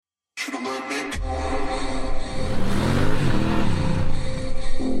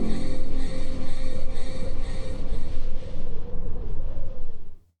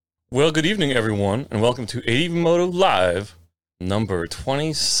Well, good evening, everyone, and welcome to ADV Moto Live number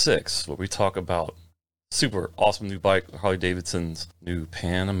 26, where we talk about super awesome new bike, Harley-Davidson's new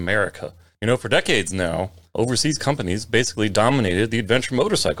Pan America. You know, for decades now, overseas companies basically dominated the adventure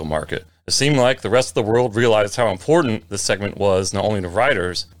motorcycle market. It seemed like the rest of the world realized how important this segment was not only to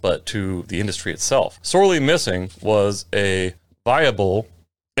riders, but to the industry itself. Sorely missing was a viable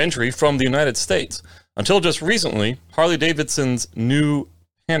entry from the United States. Until just recently, Harley-Davidson's new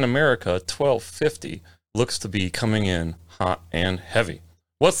Pan America 1250 looks to be coming in hot and heavy.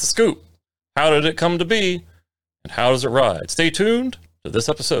 What's the scoop? How did it come to be? And how does it ride? Stay tuned to this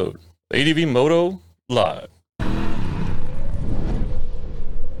episode of ADV Moto Live.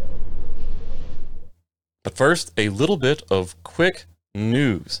 But first, a little bit of quick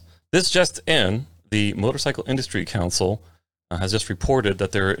news. This just in, the Motorcycle Industry Council has just reported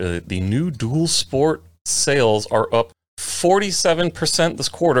that the new dual sport sales are up 47% this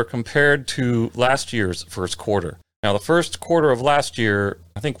quarter compared to last year's first quarter. Now, the first quarter of last year,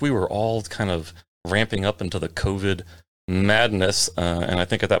 I think we were all kind of ramping up into the COVID madness. And I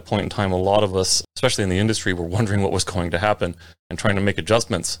think at that point in time, a lot of us, especially in the industry, were wondering what was going to happen and trying to make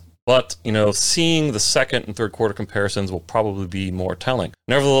adjustments. But, you know, seeing the second and third quarter comparisons will probably be more telling.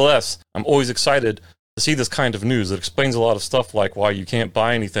 Nevertheless, I'm always excited to see this kind of news. It explains a lot of stuff like why you can't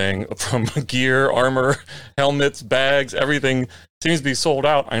buy anything from gear, armor, helmets, bags, everything seems to be sold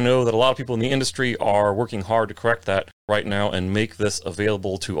out. I know that a lot of people in the industry are working hard to correct that right now and make this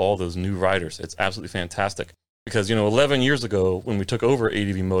available to all those new riders. It's absolutely fantastic because, you know, 11 years ago when we took over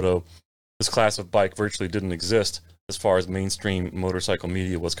ADV Moto, this class of bike virtually didn't exist as far as mainstream motorcycle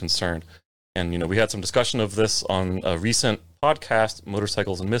media was concerned. And, you know, we had some discussion of this on a recent podcast,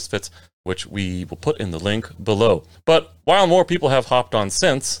 Motorcycles and Misfits, which we will put in the link below. But while more people have hopped on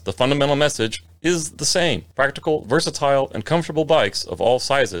since, the fundamental message is the same. Practical, versatile, and comfortable bikes of all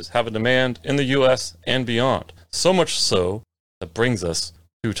sizes have a demand in the US and beyond. So much so that brings us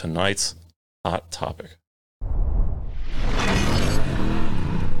to tonight's hot topic.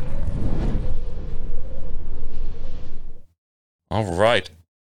 All right.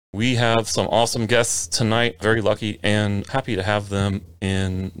 We have some awesome guests tonight. Very lucky and happy to have them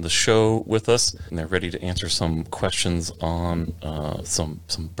in the show with us. And they're ready to answer some questions on some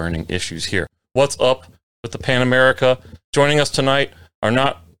burning issues here. What's up with the Pan America? Joining us tonight are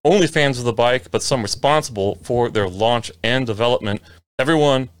not only fans of the bike, but some responsible for their launch and development.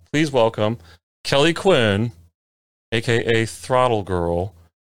 Everyone, please welcome Kelly Quinn, aka Throttle Girl,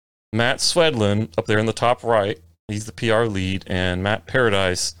 Matt Swedlin up there in the top right. He's the PR lead, and Matt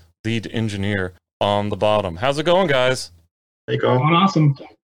Paradise, lead engineer on the bottom. How's it going, guys? Hey, going awesome.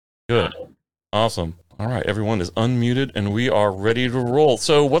 Good. Awesome. All right, everyone is unmuted, and we are ready to roll.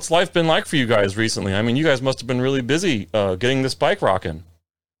 So what's life been like for you guys recently? I mean, you guys must have been really busy getting this bike rocking.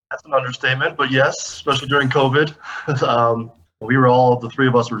 That's an understatement, but yes, especially during COVID. The three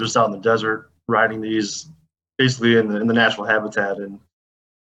of us were just out in the desert riding these basically in the natural habitat, and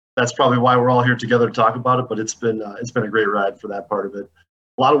that's probably why we're all here together to talk about it, but it's been a great ride for that part of it.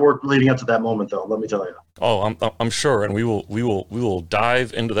 A lot of work leading up to that moment, though. Let me tell you. Oh, I'm sure, and we will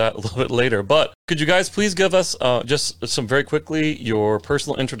dive into that a little bit later. But could you guys please give us just some very quickly your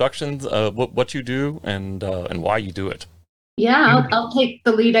personal introductions, what you do, and why you do it? Yeah, I'll take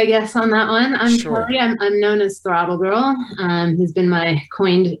the lead, I guess, on that one. I'm Sure. Tori. I'm known as Throttle Girl, who's been my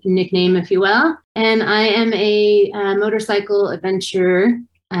coined nickname, if you will. And I am a motorcycle adventure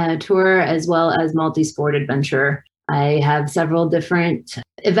tour as well as multi-sport adventurer. I have several different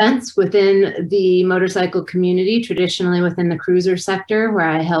events within the motorcycle community, traditionally within the cruiser sector, where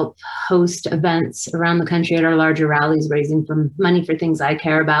I help host events around the country at our larger rallies, raising money for things I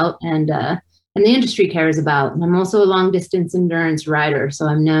care about and the industry cares about. And I'm also a long distance endurance rider. So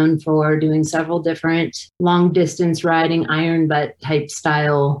I'm known for doing several different long distance riding, iron butt type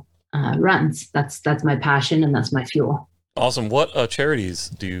style runs. That's my passion and that's my fuel. Awesome. What charities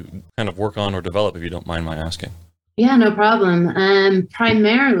do you kind of work on or develop, if you don't mind my asking? Yeah, no problem.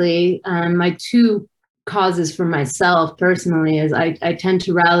 Primarily, my two causes for myself personally is I tend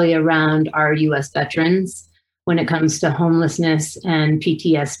to rally around our U.S. veterans when it comes to homelessness and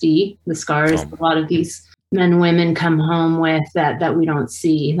PTSD, the scars a lot of these men and women come home with that we don't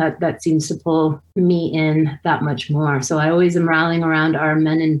see. That seems to pull me in that much more. So I always am rallying around our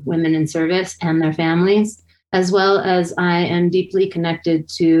men and women in service and their families, as well as I am deeply connected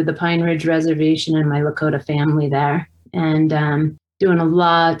to the Pine Ridge Reservation and my Lakota family there, and doing a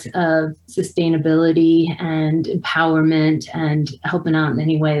lot of sustainability and empowerment and helping out in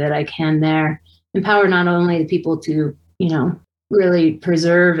any way that I can there. Empower not only the people to, really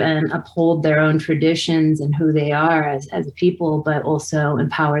preserve and uphold their own traditions and who they are as a people, but also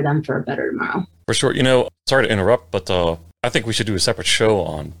empower them for a better tomorrow. For sure. Sorry to interrupt, but I think we should do a separate show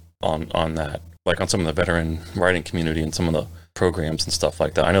on that, like on some of the veteran riding community and some of the programs and stuff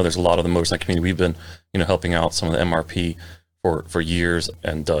like that. I know there's a lot of the motorcycle community. We've been, helping out some of the MRP for years.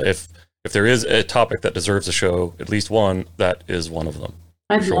 And if there is a topic that deserves a show, at least one, that is one of them.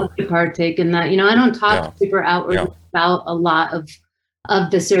 I'd love to partake in that. I don't talk super outward about a lot of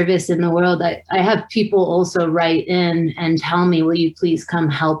the service in the world. I have people also write in and tell me, will you please come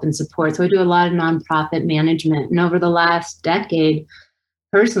help and support? So I do a lot of nonprofit management. And over the last decade,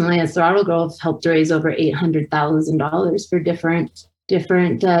 personally, as Throttle Girl, I've helped raise over $800,000 for different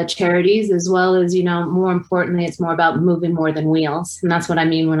charities, as well as, more importantly, it's more about moving more than wheels. And that's what I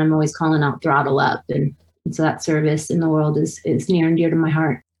mean when I'm always calling out Throttle Up. And so that service in the world is near and dear to my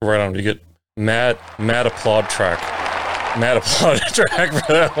heart. Right on. You get mad applaud track. Mad applaud track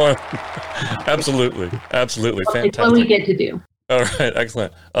for that one. Absolutely. Fantastic. It's what we get to do. All right.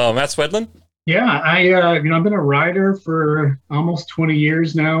 Excellent. Matt Swedlin? Yeah, I've been a rider for almost 20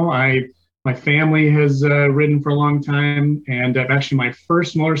 years now. My family has ridden for a long time, and actually my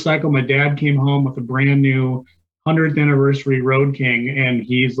first motorcycle, my dad came home with a brand new 100th anniversary Road King, and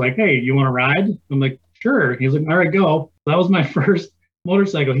he's like, "Hey, you want to ride?" I'm like, "Sure." He's like, "All right, go." That was my first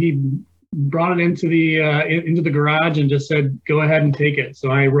motorcycle. He brought it into the garage and just said, "Go ahead and take it." So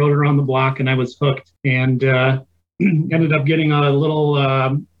I rode around the block, and I was hooked, and ended up getting a little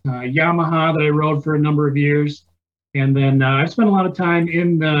Yamaha that I rode for a number of years. And then I spent a lot of time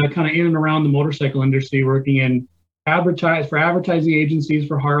in and around the motorcycle industry, working in advertising agencies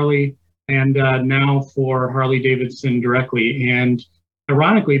for Harley, and now for Harley Davidson directly. And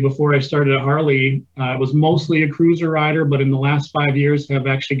ironically, before I started at Harley, I was mostly a cruiser rider, but in the last 5 years have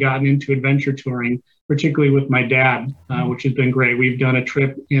actually gotten into adventure touring, particularly with my dad, which has been great. We've done a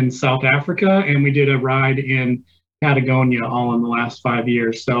trip in South Africa, and we did a ride in Patagonia all in the last 5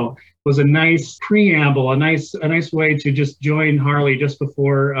 years. So it was a nice preamble, a nice way to just join Harley just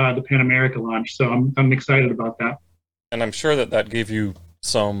before the Pan America launch. So I'm excited about that. And I'm sure that gave you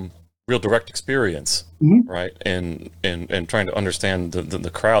some real direct experience, right? And trying to understand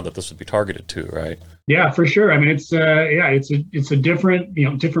the crowd that this would be targeted to, right? Yeah, for sure. I mean, it's a different,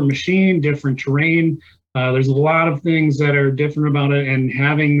 different machine, different terrain. There's a lot of things that are different about it, and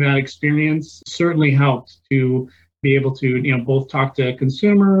having that experience certainly helped to be able to, both talk to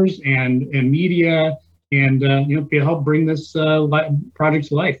consumers and media, and help bring this project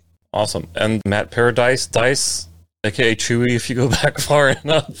to life. Awesome. And Matt Paradise, Dice, aka Chewy, if you go back far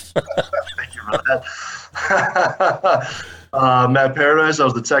enough. Thank you for that. Matt Paradise, I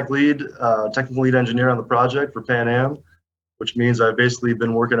was the technical lead engineer on the project for Pan Am, which means I've basically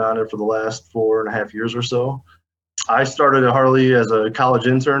been working on it for the last 4.5 years or so. I started at Harley as a college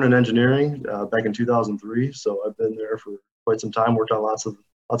intern in engineering back in 2003, so I've been there for quite some time. Worked on lots of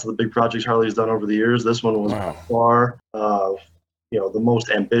the big projects Harley's done over the years. This one was far, the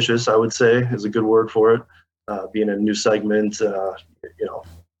most ambitious, I would say, is a good word for it. Being a new segment,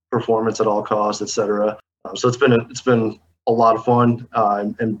 performance at all costs, etc. So it's been a lot of fun,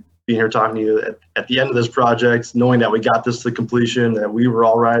 and being here talking to you at the end of this project, knowing that we got this to completion, that we were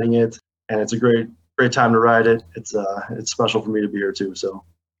all riding it, and it's a great time to ride it. It's special for me to be here too. So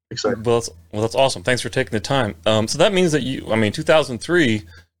excited. Well, that's awesome. Thanks for taking the time. So that means that 2003,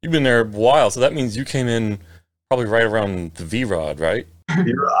 you've been there a while. So that means you came in probably right around the V-Rod, right?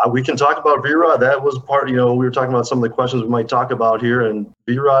 We can talk about V-Rod. That was part, we were talking about some of the questions we might talk about here, and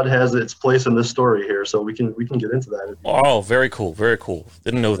V-Rod has its place in this story here, so we can get into that. Oh, very cool. Very cool.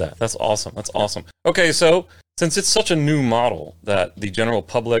 Didn't know that. That's awesome. Okay, so since it's such a new model that the general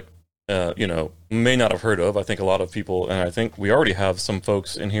public, may not have heard of, I think a lot of people, and I think we already have some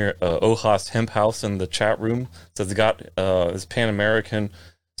folks in here, Ohast Hemp House in the chat room, says they got this Pan American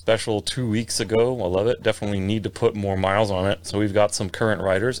special 2 weeks ago. I love it. Definitely need to put more miles on it. So we've got some current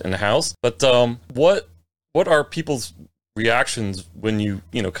riders in the house. But what are people's reactions when you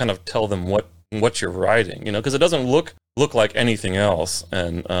kind of tell them what you're riding? Because it doesn't look like anything else,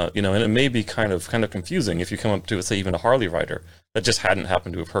 and and it may be kind of confusing if you come up to, say, even a Harley rider that just hadn't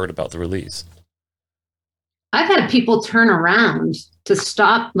happened to have heard about the release. I've had people turn around to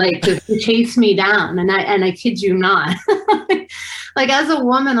stop, to chase me down, and I kid you not. As a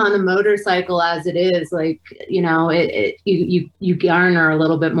woman on a motorcycle, as it is, you garner a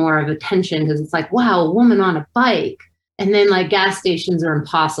little bit more of attention, because it's like, wow, a woman on a bike. And then gas stations are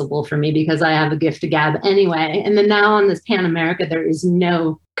impossible for me because I have a gift of gab anyway. And then now on this Pan America, there is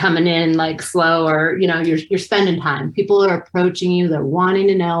no coming in slow, or you're spending time. People are approaching you, they're wanting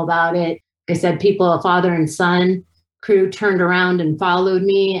to know about it. Like I said, people, a father and son, crew turned around and followed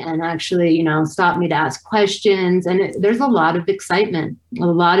me and actually, stopped me to ask questions. And there's a lot of excitement. A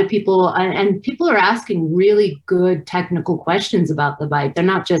lot of people, and people are asking really good technical questions about the bike. They're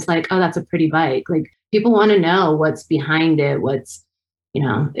not just like, oh, that's a pretty bike. Like, people want to know what's behind it, what's,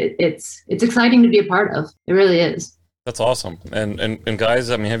 it's exciting to be a part of. It really is. That's awesome. And guys,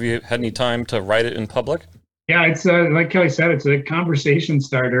 I mean, have you had any time to ride it in public? Yeah, it's like Kelly said, it's a conversation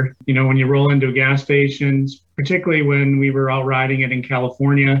starter. When you roll into a gas station, particularly when we were out riding it in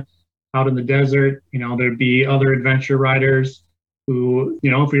California, out in the desert, there'd be other adventure riders who,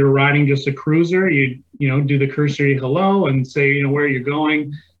 if we were riding just a cruiser, you'd, do the cursory hello and say, where you're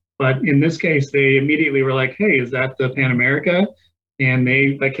going. But in this case, they immediately were like, hey, is that the Pan America? And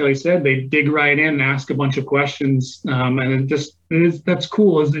they, like Kelly said, they dig right in and ask a bunch of questions. And that's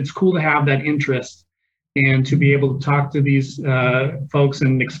cool. It's cool to have that interest and to be able to talk to these folks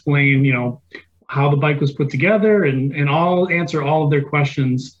and explain, how the bike was put together and answer all of their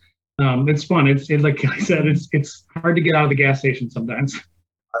questions. It's fun. It's like Kelly said, it's hard to get out of the gas station sometimes.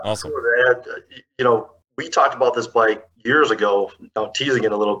 Awesome. We talked about this bike years ago, teasing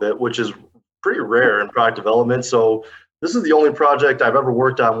it a little bit, which is pretty rare in product development. So this is the only project I've ever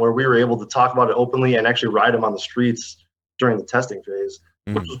worked on where we were able to talk about it openly and actually ride them on the streets during the testing phase,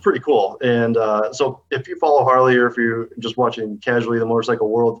 which was pretty cool. And so if you follow Harley or if you're just watching casually the motorcycle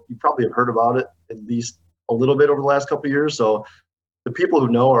world, you probably have heard about it at least a little bit over the last couple of years. So the people who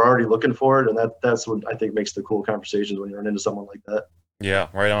know are already looking for it. And that's what I think makes the cool conversations when you run into someone like that. Yeah,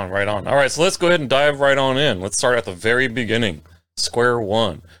 right on. All right, so let's go ahead and dive right on in. Let's start at the very beginning, square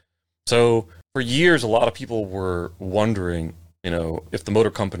one. So for years, a lot of people were wondering, if the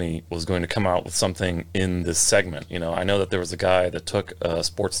motor company was going to come out with something in this segment. I know that there was a guy that took a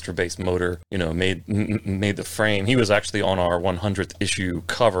Sportster-based motor, made the frame. He was actually on our 100th issue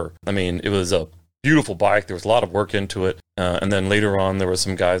cover. I mean, it was a beautiful bike. There was a lot of work into it. And then later on, there were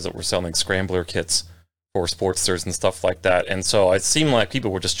some guys that were selling scrambler kits for Sportsters and stuff like that. And so it seemed like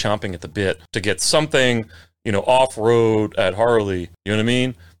people were just chomping at the bit to get something, off-road at Harley. You know what I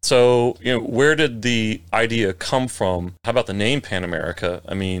mean? So, where did the idea come from? How about the name Pan America?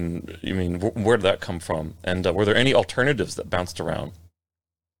 I mean, where did that come from? And were there any alternatives that bounced around?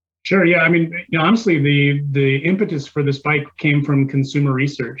 Sure. Yeah. I mean, honestly, the impetus for this bike came from consumer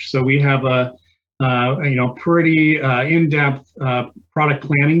research. So we have a pretty in-depth product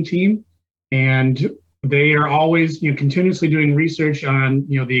planning team, and they are always continuously doing research on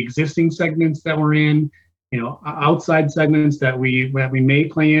the existing segments that we're in, outside segments that we may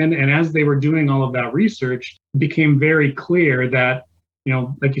play in. And as they were doing all of that research, it became very clear that,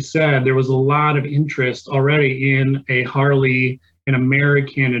 like you said, there was a lot of interest already in a Harley, an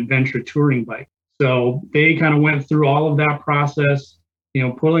American adventure touring bike. So they kind of went through all of that process,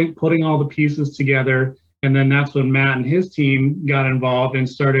 putting all the pieces together. And then that's when Matt and his team got involved and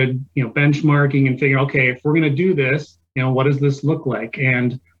started, benchmarking and figuring, okay, if we're going to do this, what does this look like?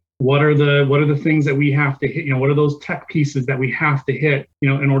 And what are the things that we have to hit? What are those tech pieces that we have to hit,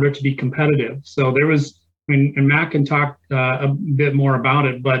 in order to be competitive? So there was, and Matt can talk a bit more about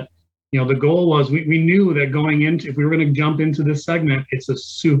it, but the goal was we knew that going into, if we were going to jump into this segment, it's a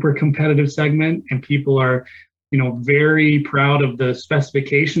super competitive segment, and people are, very proud of the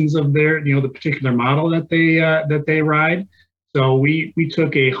specifications of their, the particular model that they ride. So we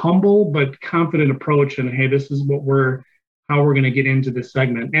took a humble but confident approach, and hey, this is how we're going to get into this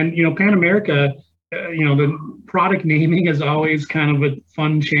segment. And, Pan America, the product naming is always kind of a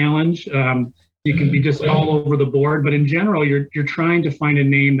fun challenge. You can be just all over the board, but in general, you're trying to find a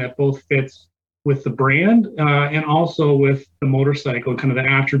name that both fits with the brand and also with the motorcycle, kind of the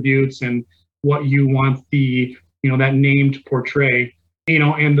attributes and what you want that name to portray.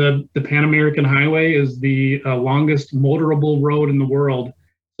 And the Pan American Highway is the longest motorable road in the world.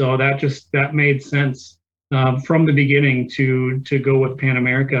 So that made sense from the beginning to go with Pan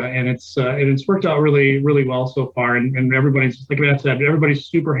America, and it's worked out really, really well so far. And everybody's, like Matt said, everybody's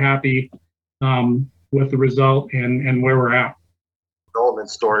super happy with the result and where we're at. Development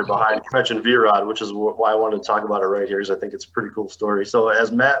story behind, you mentioned V-Rod, which is why I wanted to talk about it right here, because I think it's a pretty cool story. So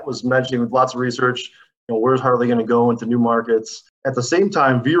as Matt was mentioning, with lots of research, where's Harley going to go into new markets? At the same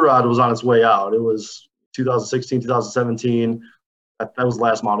time, V-Rod was on its way out. It was 2016, 2017. That was the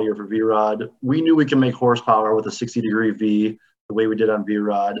last model year for V-Rod. We knew we can make horsepower with a 60-degree V the way we did on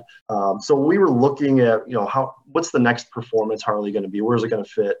V-Rod. So we were looking at, what's the next performance Harley going to be? Where's it going to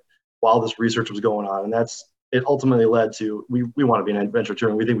fit? While this research was going on. And it ultimately led to, we want to be an adventure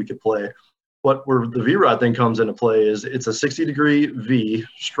touring. We think we could play. But where the V-Rod thing comes into play is it's a 60-degree V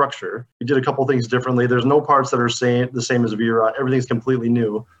structure. We did a couple things differently. There's no parts that are the same as a V-Rod. Everything's completely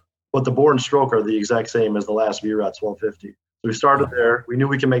new. but the bore and stroke are the exact same as the last VRAT 1250. So we started there. We knew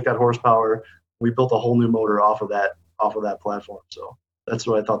we could make that horsepower. We built a whole new motor off of that platform. So that's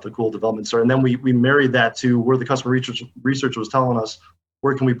what I thought the cool development started. And then we married that to where the customer research was telling us,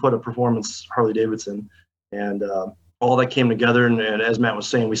 where can we put a performance Harley Davidson? And all that came together. And as Matt was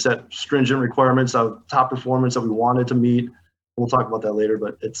saying, we set stringent requirements of top performance that we wanted to meet. We'll talk about that later,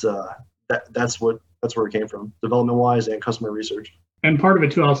 but it's that's where it came from, development wise and customer research. And part of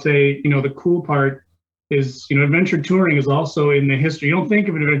it too, I'll say, the cool part is, adventure touring is also in the history. You don't think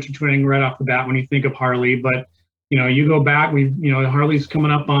of adventure touring right off the bat when you think of Harley, but you go back, Harley's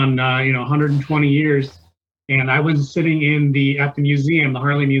coming up on 120 years. And I was sitting at the museum, the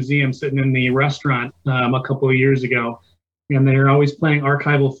Harley Museum, sitting in the restaurant a couple of years ago, and they're always playing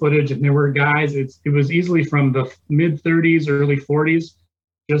archival footage. And there were guys, it was easily from the mid 30s, early 40s,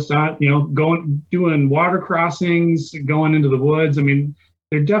 just doing water crossings, going into the woods. I mean,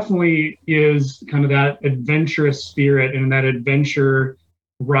 there definitely is kind of that adventurous spirit and that adventure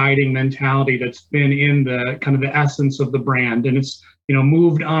riding mentality that's been in the kind of the essence of the brand. And it's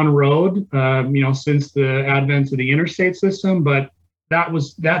moved on road, since the advent of the interstate system, but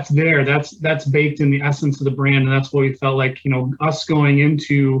that's baked in the essence of the brand. And that's what we felt like, us going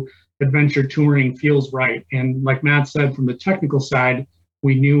into adventure touring feels right. And like Matt said, from the technical side,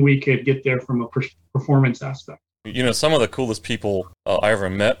 we knew we could get there from a performance aspect. Some of the coolest people I ever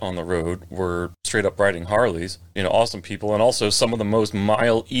met on the road were straight up riding Harleys, awesome people. And also some of the most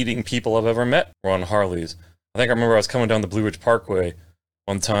mile-eating people I've ever met were on Harleys. I remember I was coming down the Blue Ridge Parkway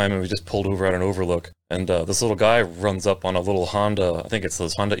one time, and we just pulled over at an overlook. And this little guy runs up on a little Honda, I think it's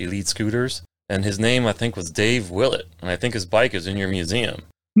those Honda Elite scooters. And his name, I think, was Dave Willett. And I think his bike is in your museum.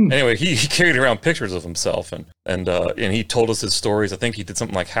 Anyway, he carried around pictures of himself, and he told us his stories. I think he did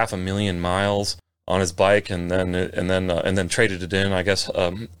something like 500,000 miles on his bike, and then traded it in, I guess.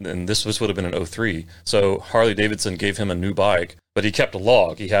 And this would have been in 2003. So Harley Davidson gave him a new bike, but he kept a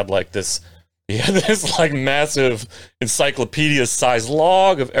log. He had this massive encyclopedia-sized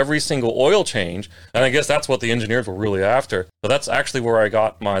log of every single oil change, and I guess that's what the engineers were really after. But that's actually where I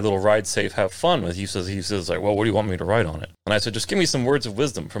got my little ride safe, have fun with. He says like, well, what do you want me to write on it? And I said, just give me some words of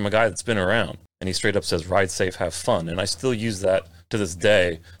wisdom from a guy that's been around. And he straight up says, ride safe, have fun. And I still use that to this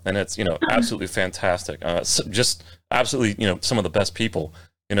day, and it's absolutely fantastic. Just absolutely some of the best people.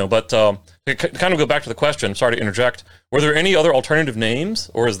 But to kind of go back to the question, sorry to interject. Were there any other alternative names,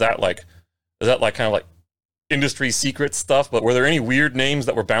 or is that kind of like industry secret stuff? But were there any weird names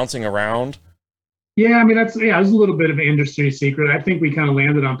that were bouncing around? Yeah, I mean, it was a little bit of an industry secret. I think we kind of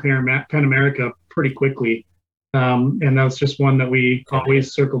landed on Pan America pretty quickly. And that's just one that we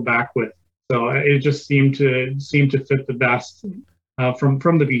always circle back with. So it just seemed to fit the best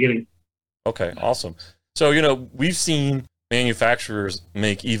from the beginning. Okay, awesome. So, we've seen manufacturers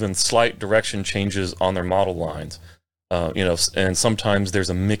make even slight direction changes on their model lines. And sometimes there's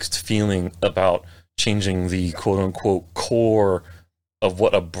a mixed feeling about changing the quote unquote core of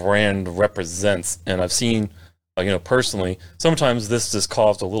what a brand represents. And I've seen, personally, sometimes this has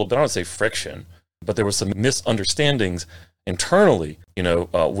caused a little bit, I don't want to say friction, but there was some misunderstandings internally,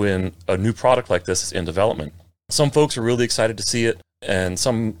 when a new product like this is in development. Some folks are really excited to see it, and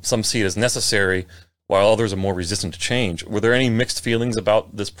some see it as necessary, while others are more resistant to change. Were there any mixed feelings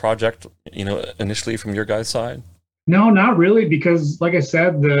about this project, initially from your guys' side? No, not really, because like I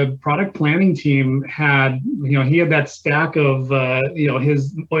said, the product planning team had, he had that stack of,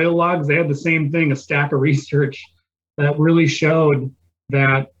 his oil logs. They had the same thing, a stack of research that really showed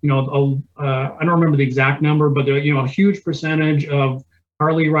that, I don't remember the exact number, but a huge percentage of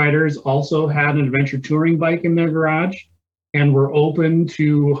Harley riders also had an adventure touring bike in their garage and were open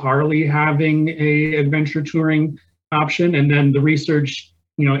to Harley having a adventure touring option. And then the research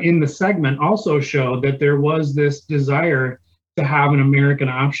in the segment also showed that there was this desire to have an American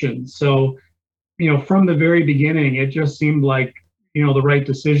option. So, from the very beginning, it just seemed like, the right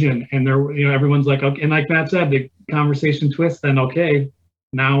decision. And there, everyone's like, okay. And like Matt said, the conversation twists then, okay,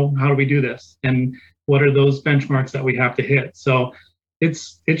 now how do we do this? And what are those benchmarks that we have to hit? So it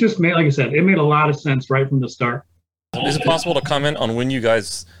just made, like I said, it made a lot of sense right from the start. Is it possible to comment on when you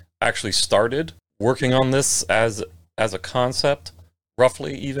guys actually started working on this as a concept?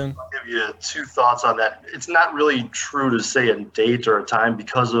 Roughly even? I'll give you two thoughts on that. It's not really true to say a date or a time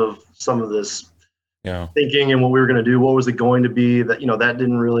because of some of this thinking and what we were going to do. What was it going to be? That that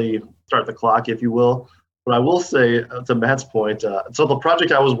didn't really start the clock, if you will. But I will say, to Matt's point, so the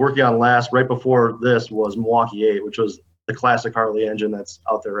project I was working on last, right before this, was Milwaukee 8, which was the classic Harley engine that's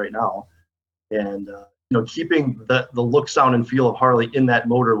out there right now. And keeping the look, sound, and feel of Harley in that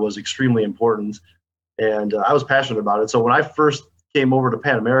motor was extremely important. And I was passionate about it. So when I first came over to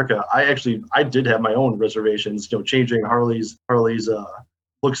Pan America, I did have my own reservations, changing Harley's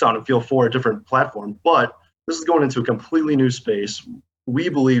look, sound, and feel for a different platform. But this is going into a completely new space. We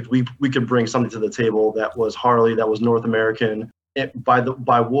believed we could bring something to the table that was Harley, that was North American, by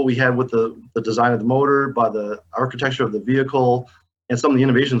what we had with the design of the motor, by the architecture of the vehicle, and some of the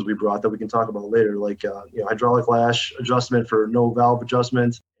innovations we brought that we can talk about later, like hydraulic lash adjustment for no valve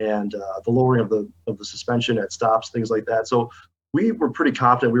adjustment, and the lowering of the suspension at stops, things like that. So we were pretty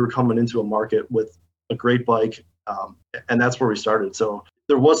confident we were coming into a market with a great bike, and that's where we started. So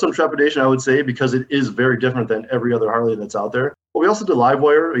there was some trepidation, I would say, because it is very different than every other Harley that's out there. But we also did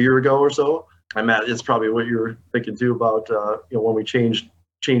Livewire a year ago or so. Matt, it's probably what you were thinking too about when we changed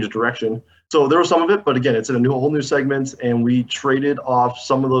direction. So there was some of it, but again, it's in a whole new segment, and we traded off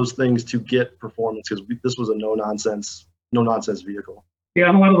some of those things to get performance because this was a no nonsense vehicle. Yeah,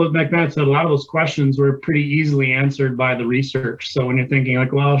 and a lot of those, like Matt said, a lot of those questions were pretty easily answered by the research. So when you're thinking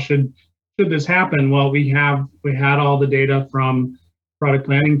like, well, should this happen? Well, we had all the data from product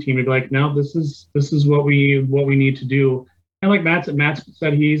planning team. We'd be like, no, this is what we need to do. And like Matt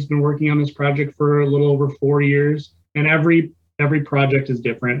said, he's been working on this project for a little over 4 years, and every project is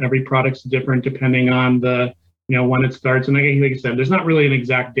different. Every product's different depending on the when it starts. And like I said, there's not really an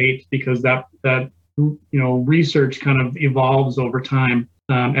exact date because that research kind of evolves over time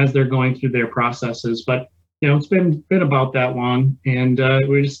as they're going through their processes. But it's been about that long, and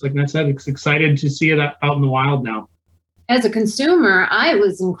we're just, like Matt said, excited to see it out in the wild now. As a consumer, I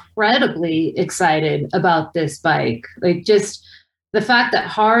was incredibly excited about this bike. Like, just the fact that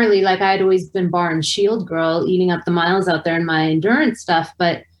Harley, like, I'd always been bar and shield girl, eating up the miles out there in my endurance stuff,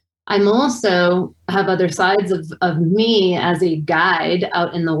 but I'm also have other sides of me as a guide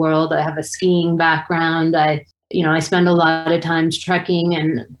out in the world. I have a skiing background. I spend a lot of times trekking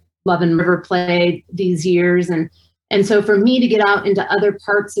and loving river play these years. And so for me to get out into other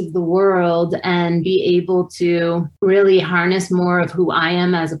parts of the world and be able to really harness more of who I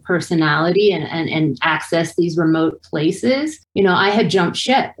am as a personality and access these remote places, I had jumped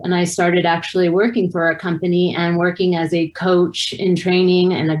ship and I started actually working for a company and working as a coach in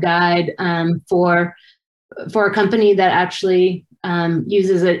training and a guide for a company that actually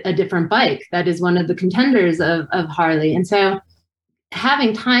uses a different bike that is one of the contenders of Harley. And so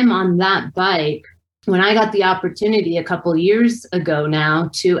having time on that bike, when I got the opportunity a couple years ago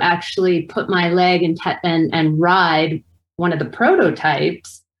now to actually put my leg and ride one of the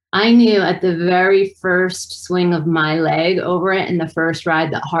prototypes, I knew at the very first swing of my leg over it in the first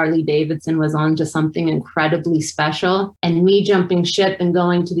ride that Harley Davidson was on to something incredibly special. And me jumping ship and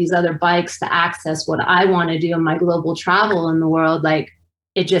going to these other bikes to access what I want to do in my global travel in the world, like,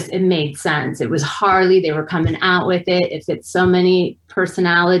 it made sense. It was Harley. They were coming out with it. It fits so many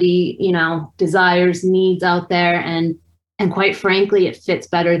personality, desires, needs out there. And quite frankly, it fits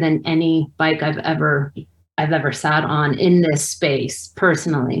better than any bike I've ever sat on in this space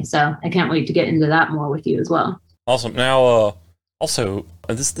personally. So I can't wait to get into that more with you as well. Awesome. Now, also,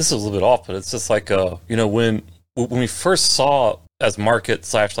 this is a little bit off, but it's just like, when we first saw as market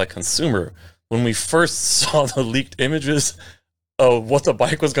 / like consumer, when we first saw the leaked images of what the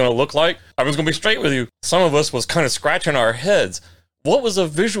bike was going to look like, I was going to be straight with you. Some of us was kind of scratching our heads. What was a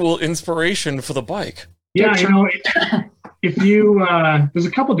visual inspiration for the bike? Yeah, if you, there's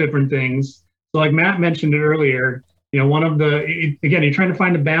a couple different things. So like Matt mentioned it earlier, one of again, you're trying to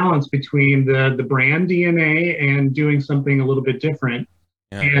find a balance between the brand DNA and doing something a little bit different.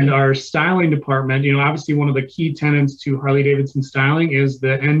 Yeah. And our styling department, obviously one of the key tenets to Harley Davidson styling is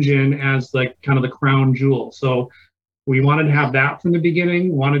the engine as like kind of the crown jewel. So we wanted to have that from the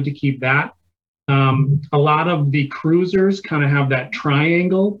beginning, wanted to keep that. A lot of the cruisers kind of have that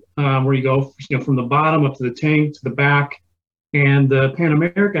triangle where you go from the bottom up to the tank to the back. And the Pan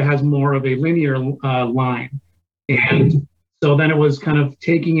America has more of a linear line. And so then it was kind of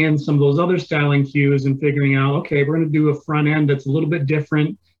taking in some of those other styling cues and figuring out, okay, we're going to do a front end that's a little bit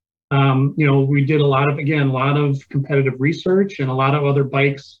different. We did a lot of competitive research, and a lot of other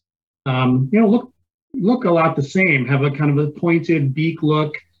bikes, look a lot the same, have a kind of a pointed beak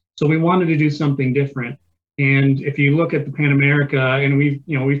look. So we wanted to do something different. And if you look at the Pan America, and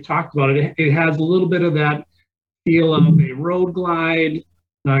we've talked about it, it has a little bit of that feel of a road glide.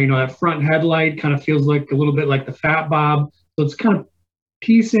 That front headlight kind of feels like a little bit like the Fat Bob. So it's kind of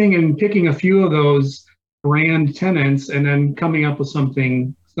piecing and picking a few of those brand tenets and then coming up with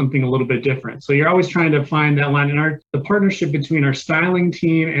something a little bit different. So you're always trying to find that line. And the partnership between our styling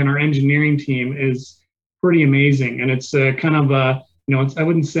team and our engineering team is pretty amazing. And it's kind of I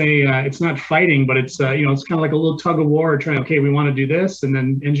wouldn't say it's not fighting, but it's it's kind of like a little tug of war trying, okay, we want to do this. And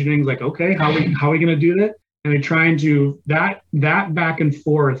then engineering's like, okay, how are we going to do that? and they're trying to that back and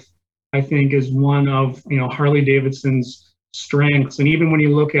forth, I think, is one of Harley Davidson's strengths. And even when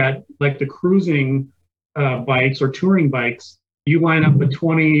you look at like the cruising bikes or touring bikes, you line up a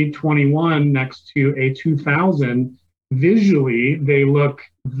 2021 next to a 2000, visually they look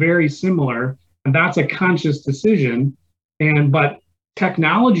very similar, and that's a conscious decision. But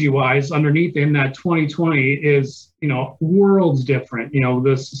technology wise, underneath in that 2020 is worlds different.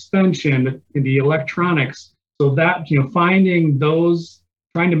 The suspension, the electronics. So that finding those,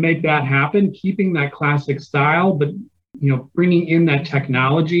 trying to make that happen, keeping that classic style, but bringing in that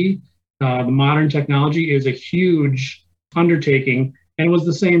technology, the modern technology, is a huge undertaking. And it was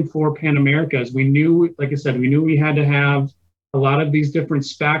the same for Pan Americas. We knew, like I said, we had to have a lot of these different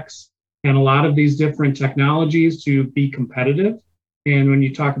specs and a lot of these different technologies to be competitive. And when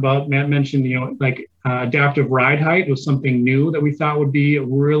you talk about, Matt mentioned, adaptive ride height was something new that we thought would be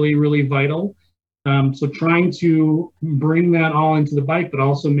really, really vital. So trying to bring that all into the bike, but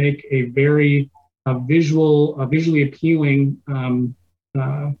also make a very visually appealing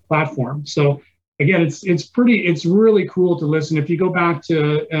platform. So again, it's really cool to listen. If you go back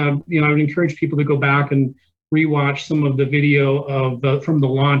to, I would encourage people to go back and rewatch some of the video from the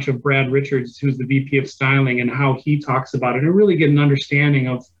launch of Brad Richards, who's the VP of styling, and how he talks about it, and really get an understanding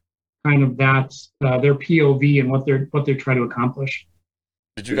of kind of that their POV and what they're trying to accomplish.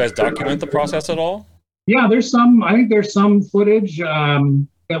 Did you guys document the process at all? Yeah, I think there's some footage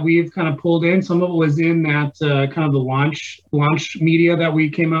that we've kind of pulled in. Some of it was in that kind of the launch media that we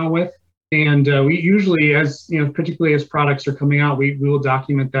came out with. And we usually, as particularly as products are coming out, we will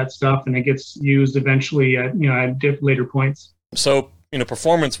document that stuff, and it gets used eventually at later points. So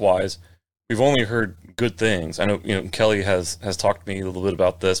performance-wise, we've only heard good things. I know Kelly has talked to me a little bit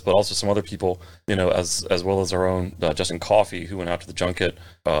about this, but also some other people, as well as our own Justin Coffey, who went out to the junket.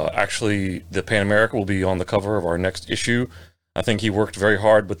 Actually, the Pan America will be on the cover of our next issue. I think he worked very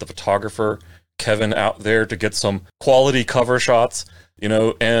hard with the photographer Kevin out there to get some quality cover shots.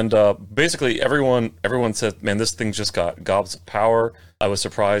 And basically everyone said, man, this thing just got gobs of power. I was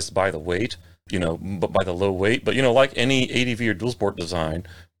surprised by the weight, but by the low weight. But, like any ADV or dual sport design,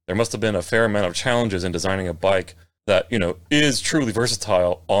 there must have been a fair amount of challenges in designing a bike that, is truly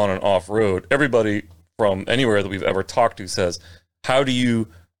versatile on and off road. Everybody from anywhere that we've ever talked to says, how do you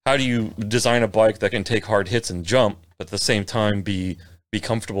design a bike that can take hard hits and jump, but at the same time be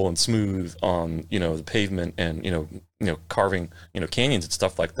comfortable and smooth on, the pavement and, carving, canyons and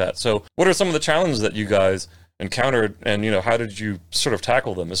stuff like that. So what are some of the challenges that you guys encountered, and, how did you sort of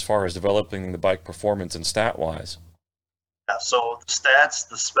tackle them as far as developing the bike performance and stat wise? Yeah, so the stats,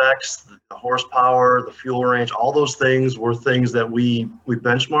 the specs, the horsepower, the fuel range, all those things were things that we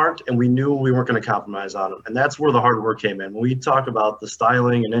benchmarked, and we knew we weren't going to compromise on them. And that's where the hard work came in. When we talk about the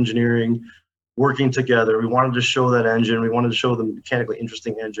styling and engineering working together, we wanted to show that engine. We wanted to show the mechanically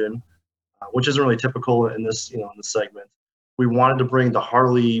interesting engine, which isn't really typical in this, in this segment. We wanted to bring the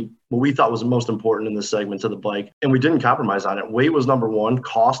Harley, what we thought was the most important in this segment, to the bike, and we didn't compromise on it. Weight was number one.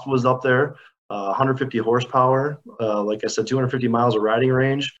 Cost was up there. 150 horsepower, like I said, 250 miles of riding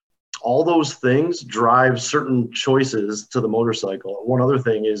range. All those things drive certain choices to the motorcycle. One other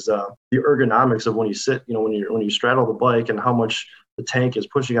thing is the ergonomics of when you sit, when you straddle the bike, and how much the tank is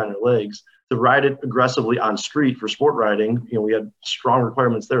pushing on your legs. To ride it aggressively on street for sport riding, we had strong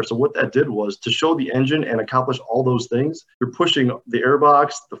requirements there. So what that did was to show the engine and accomplish all those things. You're pushing the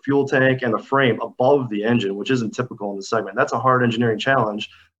airbox, the fuel tank, and the frame above the engine, which isn't typical in the segment. That's a hard engineering challenge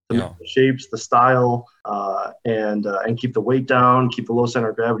to make the shapes, the style, and keep the weight down, keep the low center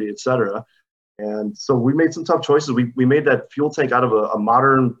of gravity, etc. And so we made some tough choices. We made that fuel tank out of a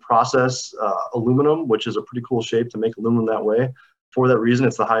modern process aluminum, which is a pretty cool shape to make aluminum that way. For that reason,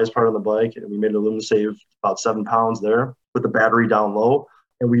 it's the highest part on the bike, and we made aluminum save about 7 pounds there, put the battery down low,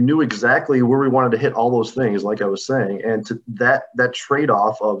 and we knew exactly where we wanted to hit all those things, like I was saying. And to that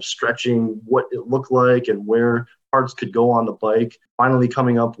trade-off of stretching what it looked like and where parts could go on the bike, finally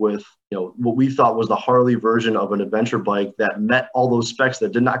coming up with what we thought was the Harley version of an adventure bike that met all those specs,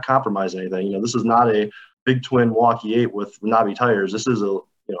 that did not compromise anything. This is not a big twin Walkie 8 with knobby tires. This is a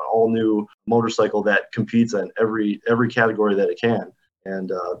all new motorcycle that competes in every category that it can.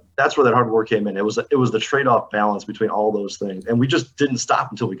 And that's where that hard work came in. It was the trade-off balance between all those things. And we just didn't stop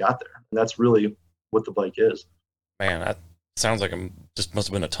until we got there. And that's really what the bike is. Man, that sounds like it just must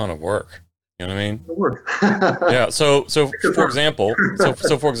have been a ton of work. You know what I mean? Work. Yeah. So for example,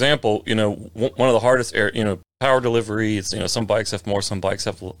 one of the hardest power delivery is, some bikes have more, some bikes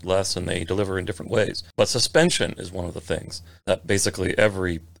have less, and they deliver in different ways. But suspension is one of the things that basically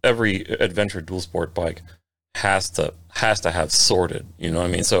every adventure dual sport bike has to have sorted. You know what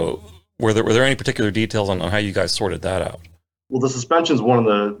I mean? So were there any particular details on how you guys sorted that out? Well, the suspension is one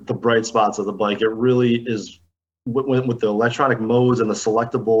of the bright spots of the bike. It really is with the electronic modes and the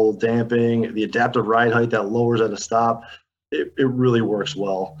selectable damping, the adaptive ride height that lowers at a stop. It really works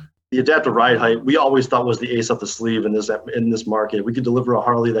well. The adaptive ride height, we always thought was the ace up the sleeve in this market. We could deliver a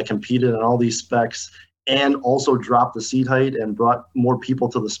Harley that competed on all these specs and also dropped the seat height and brought more people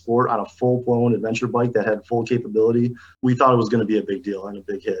to the sport on a full-blown adventure bike that had full capability. We thought it was going to be a big deal and a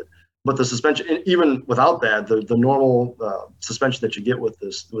big hit. But the suspension, even without that, the normal suspension that you get with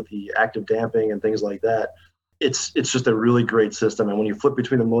the active damping and things like that, it's just a really great system. And when you flip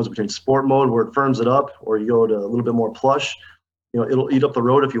between the modes, between sport mode where it firms it up, or you go to a little bit more plush, it'll eat up the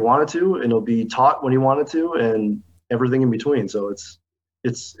road if you wanted to, and it'll be taut when you wanted to, and everything in between. So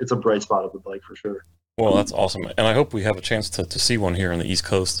it's a bright spot of the bike for sure. Well, that's awesome. And I hope we have a chance to see one here in the East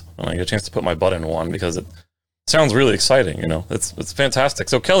Coast, and I get a chance to put my butt in one, because it sounds really exciting. It's fantastic.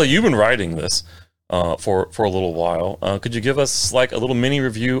 So Kelly, you've been riding this for a little while. Could you give us like a little mini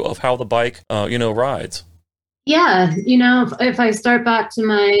review of how the bike, rides? Yeah, if I start back to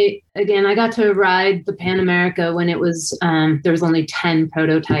I got to ride the Pan America when it was, there was only 10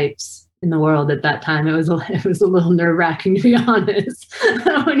 prototypes in the world at that time. It was a little nerve wracking, to be honest,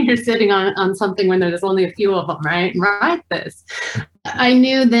 when you're sitting on something when there's only a few of them, right? Ride this. I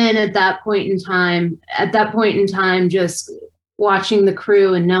knew then at that point in time, just watching the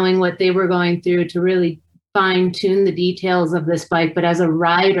crew and knowing what they were going through to really fine tune the details of this bike. But as a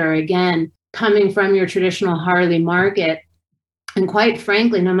rider, again, coming from your traditional Harley market, and quite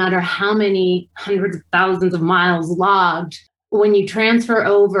frankly, no matter how many hundreds of thousands of miles logged, when you transfer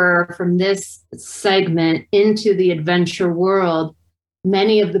over from this segment into the adventure world,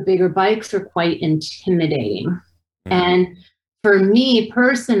 many of the bigger bikes are quite intimidating. Mm-hmm. And for me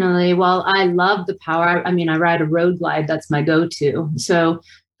personally, while I love the power, I ride a Road Glide, that's my go-to. So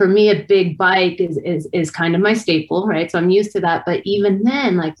for me, a big bike is kind of my staple, right? So I'm used to that. But even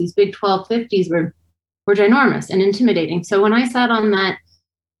then, like these big 1250s were ginormous and intimidating. So when I sat on that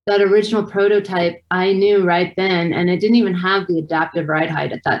original prototype, I knew right then, and it didn't even have the adaptive ride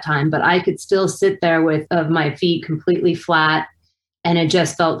height at that time, but I could still sit there with my feet completely flat, and it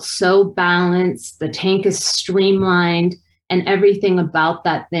just felt so balanced. The tank is streamlined, and everything about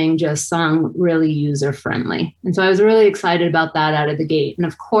that thing just sung really user-friendly. And so I was really excited about that out of the gate. And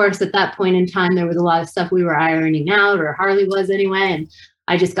of course, at that point in time, there was a lot of stuff we were ironing out, or Harley was anyway, and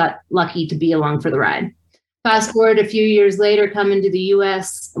I just got lucky to be along for the ride. Fast forward a few years later, coming to the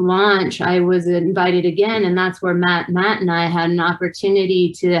US launch, I was invited again, and that's where Matt and I had an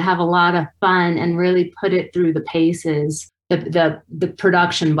opportunity to have a lot of fun and really put it through the paces. The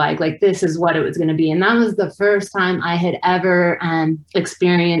production bike, like this is what it was going to be. And that was the first time I had ever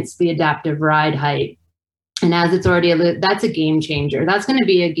experienced the adaptive ride height. And as it's already, that's a game changer. That's going to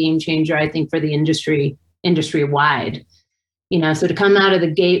be a game changer, I think, for the industry wide. So to come out of the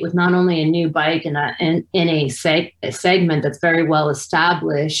gate with not only a new bike in a segment that's very well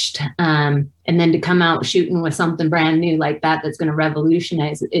established, and then to come out shooting with something brand new like that's going to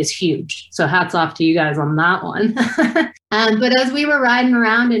revolutionize is huge. So hats off to you guys on that one. But as we were riding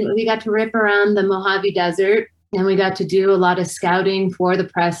around, and we got to rip around the Mojave Desert, and we got to do a lot of scouting for the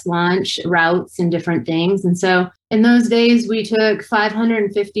press launch routes and different things. And so in those days, we took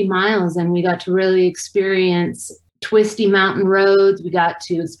 550 miles, and we got to really experience twisty mountain roads. We got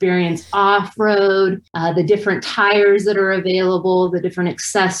to experience off-road, the different tires that are available, the different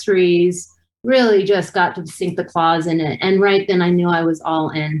accessories, really just got to sink the claws in it. And right then I knew I was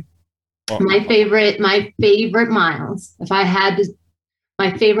all in. Oh. My favorite miles,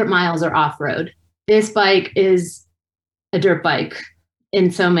 my favorite miles are off-road. This bike is a dirt bike in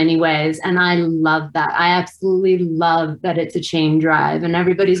so many ways. And I love that. I absolutely love that it's a chain drive, and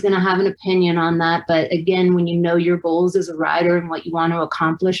everybody's going to have an opinion on that. But again, when you know your goals as a rider and what you want to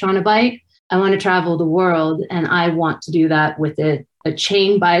accomplish on a bike, I want to travel the world, and I want to do that with a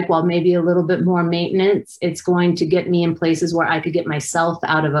chain bike. While maybe a little bit more maintenance, it's going to get me in places where I could get myself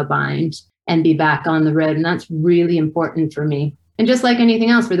out of a bind and be back on the road. And that's really important for me. And just like anything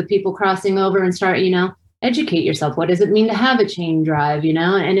else, for the people crossing over and start, educate yourself. What does it mean to have a chain drive,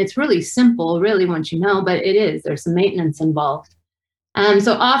 And it's really simple, really, once you know, but it is. There's some maintenance involved.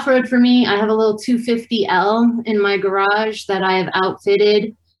 So off-road for me, I have a little 250L in my garage that I have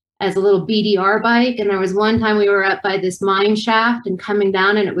outfitted as a little BDR bike. And there was one time we were up by this mine shaft and coming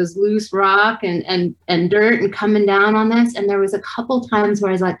down, and it was loose rock and dirt and coming down on this. And there was a couple times where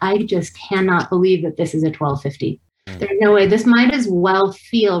I was like, I just cannot believe that this is a 1250. There's no way. This might as well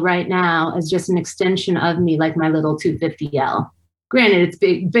feel right now as just an extension of me, like my little 250L. Granted, it's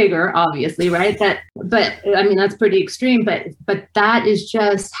bigger, obviously, right? But I mean, that's pretty extreme. But that is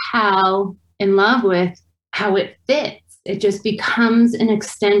just how in love with how it fits. It just becomes an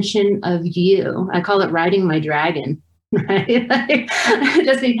extension of you. I call it riding my dragon, right? Like, it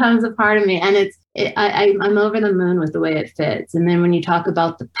just becomes a part of me, and I'm over the moon with the way it fits. And then when you talk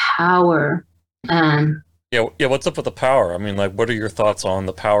about the power, Yeah, what's up with the power? I mean, like, what are your thoughts on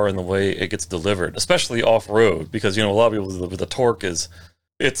the power and the way it gets delivered, especially off-road? Because, a lot of people, the torque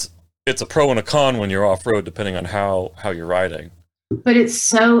it's a pro and a con when you're off-road, depending on how you're riding. But it's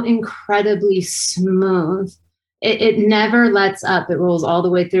so incredibly smooth. It never lets up. It rolls all the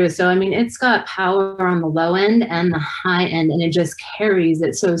way through. So, I mean, it's got power on the low end and the high end, and it just carries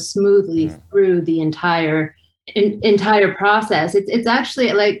it so smoothly through the entire process. It's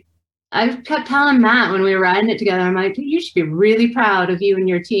actually like, I kept telling Matt when we were riding it together, I'm like, you should be really proud of you and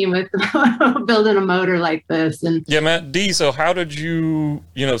your team with building a motor like this. And yeah, Matt D, so how did you,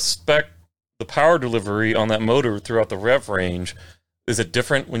 spec the power delivery on that motor throughout the rev range? Is it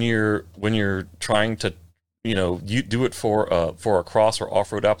different when you're trying to, you do it for a cross or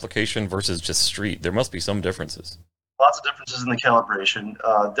off-road application versus just street? There must be some differences. Lots of differences in the calibration.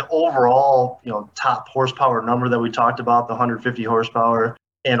 The overall, top horsepower number that we talked about, the 150 horsepower,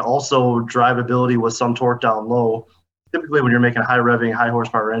 and also drivability with some torque down low. Typically, when you're making high revving, high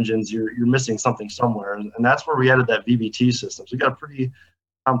horsepower engines, you're missing something somewhere, and that's where we added that VVT system. So we got a pretty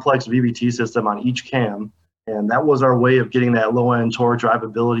complex VVT system on each cam, and that was our way of getting that low end torque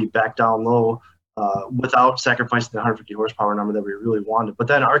drivability back down low without sacrificing the 150 horsepower number that we really wanted. But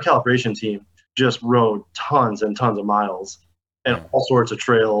then our calibration team just rode tons and tons of miles and all sorts of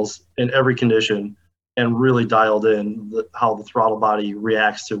trails in every condition, and really dialed in how the throttle body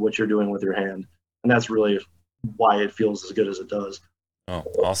reacts to what you're doing with your hand. And that's really why it feels as good as it does. Oh,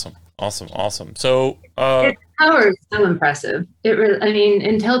 awesome. So its power is so impressive. It really, I mean,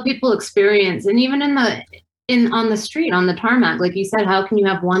 until people experience, and even on the street, on the tarmac, like you said, how can you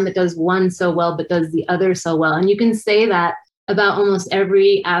have one that does one so well but does the other so well? And you can say that about almost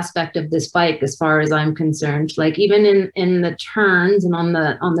every aspect of this bike, as far as I'm concerned. Like even in the turns and on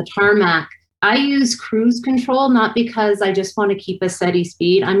the tarmac, I use cruise control, not because I just want to keep a steady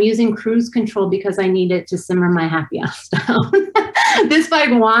speed. I'm using cruise control because I need it to simmer my happy ass down. This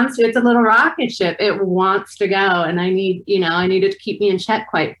bike wants to, it's a little rocket ship. It wants to go. And I need it to keep me in check,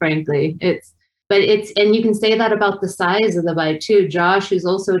 quite frankly. And you can say that about the size of the bike too. Josh, who's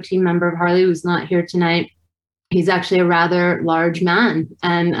also a team member of Harley, who's not here tonight, he's actually a rather large man,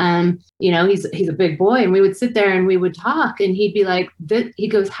 and he's a big boy. And we would sit there and we would talk, and he'd be like, he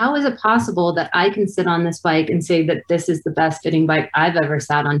goes, how is it possible that I can sit on this bike and say that this is the best fitting bike I've ever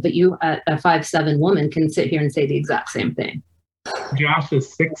sat on, but you, a 5'7" woman, can sit here and say the exact same thing? Josh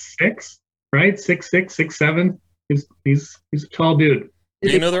is 6'6", right? 6'6", 6'7". He's a tall dude.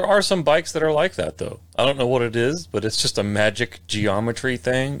 There are some bikes that are like that, though. I don't know what it is, but it's just a magic geometry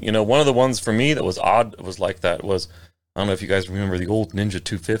thing. One of the ones for me that was odd, was like that, was, I don't know if you guys remember the old Ninja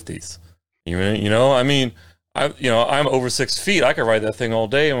 250s. I'm over 6 feet. I could ride that thing all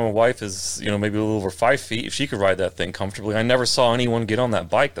day, and my wife is, maybe a little over 5 feet. If she could ride that thing comfortably, I never saw anyone get on that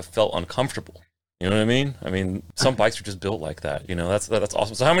bike that felt uncomfortable. You know what I mean? I mean, some bikes are just built like that. That's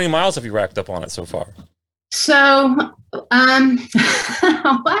awesome. So how many miles have you racked up on it so far? So, so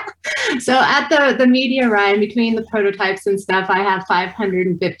at the media ride, between the prototypes and stuff, I have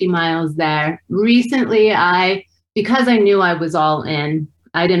 550 miles there. Recently, because I knew I was all in,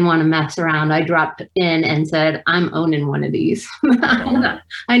 I didn't want to mess around. I dropped in and said, I'm owning one of these.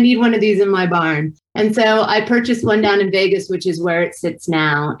 I need one of these in my barn. And so I purchased one down in Vegas, which is where it sits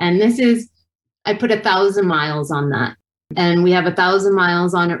now. And I put 1,000 miles on that. And we have 1,000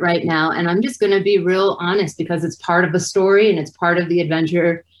 miles on it right now. And I'm just going to be real honest, because it's part of the story and it's part of the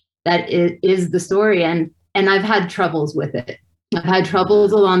adventure that is the story. And I've had troubles with it. I've had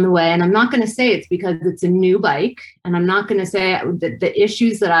troubles along the way. And I'm not going to say it's because it's a new bike. And I'm not going to say that the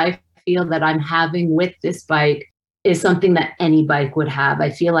issues that I feel that I'm having with this bike is something that any bike would have.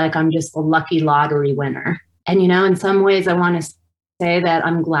 I feel like I'm just a lucky lottery winner. And, in some ways I want to say that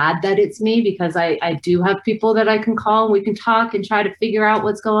I'm glad that it's me, because I do have people that I can call and we can talk and try to figure out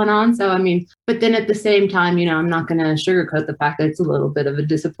what's going on. So, but then at the same time, I'm not going to sugarcoat the fact that it's a little bit of a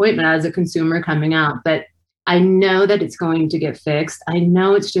disappointment as a consumer coming out, but I know that it's going to get fixed. I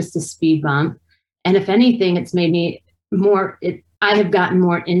know it's just a speed bump. And if anything, it's made me I have gotten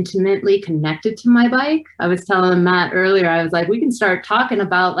more intimately connected to my bike. I was telling Matt earlier, I was like, we can start talking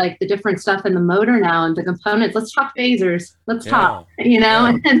about like the different stuff in the motor now and the components. Let's talk phasers. Let's talk,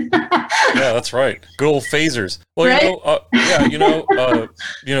 Yeah. Yeah, that's right. Good old phasers. Well, right?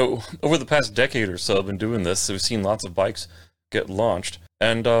 Over the past decade or so, I've been doing this. So we've seen lots of bikes get launched.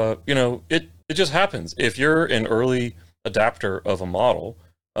 And, it just happens. If you're an early adapter of a model,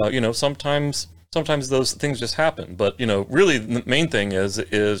 sometimes those things just happen. But, really the main thing is,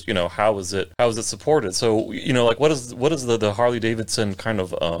 how is it supported? So, what is the Harley Davidson kind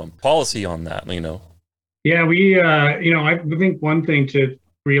of policy on that, Yeah, I think one thing to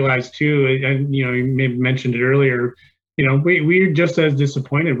realize too, and, you maybe mentioned it earlier, we're just as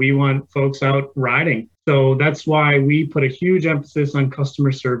disappointed. We want folks out riding. So that's why we put a huge emphasis on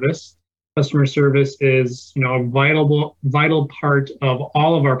customer service. Customer service is, a vital part of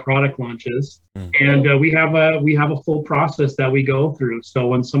all of our product launches, and we have a full process that we go through. So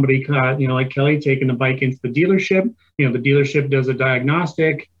when somebody, like Kelly, taking the bike into the dealership, the dealership does a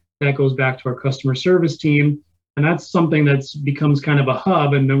diagnostic that goes back to our customer service team, and that's something that's becomes kind of a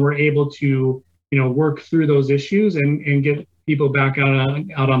hub, and then we're able to, work through those issues and get people back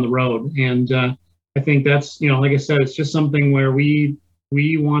out on the road. And I think that's, like I said, it's just something where we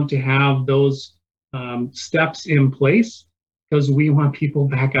want to have those steps in place because we want people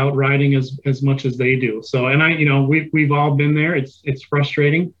back out riding as much as they do. So, and we've all been there. It's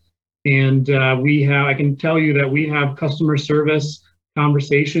frustrating. And I can tell you that we have customer service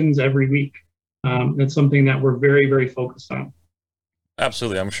conversations every week. That's something that we're very, very focused on.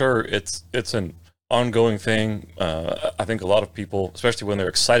 Absolutely. I'm sure it's an ongoing thing. I think a lot of people, especially when they're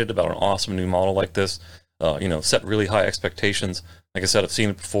excited about an awesome new model like this, set really high expectations. Like I said, I've seen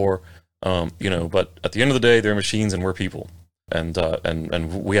it before, but at the end of the day, they're machines and we're people. And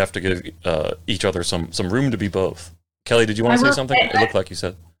we have to give each other some room to be both. Kelly, did you want to say something? It looked like you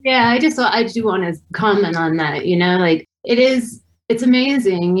said. Yeah, I do want to comment on that. It's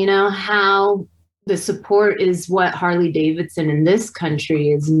amazing, how the support is what Harley Davidson in this country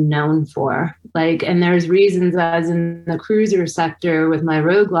is known for. And there's reasons, as in the cruiser sector with my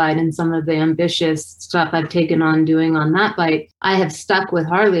Road Glide and some of the ambitious stuff I've taken on doing on that bike, I have stuck with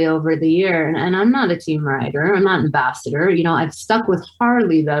Harley over the year. And I'm not a team rider, I'm not an ambassador. I've stuck with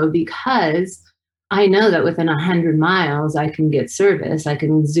Harley though, because I know that within 100 miles, I can get service. I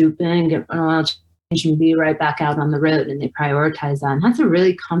can zoop in, get an oil change, and be right back out on the road. And they prioritize that. And that's a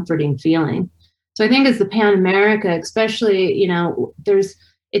really comforting feeling. So I think as the Pan America, especially,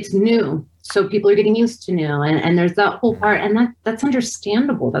 it's new. So people are getting used to new. And there's that whole part. And that's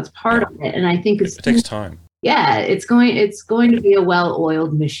understandable. That's part of it. And I think it takes time. Yeah, it's going to be a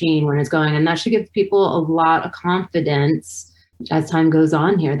well-oiled machine when it's going. And that should give people a lot of confidence as time goes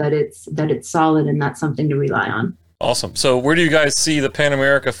on here that it's solid and that's something to rely on. Awesome. So where do you guys see the Pan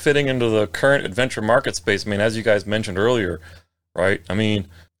America fitting into the current adventure market space? As you guys mentioned earlier, right?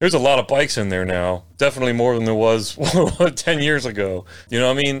 There's a lot of bikes in there now, definitely more than there was 10 years ago. So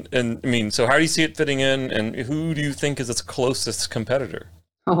how do you see it fitting in, and who do you think is its closest competitor?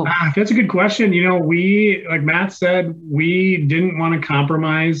 Oh, that's a good question. We, like Matt said, we didn't want to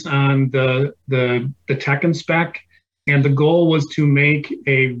compromise on the tech and spec, and the goal was to make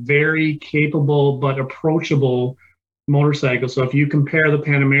a very capable but approachable motorcycle. So if you compare the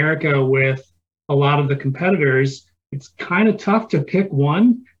Pan America with a lot of the competitors, it's kind of tough to pick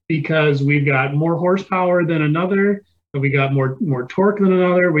one because we've got more horsepower than another, and we got more torque than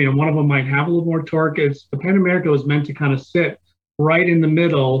another. One of them might have a little more torque. The Pan America was meant to kind of sit right in the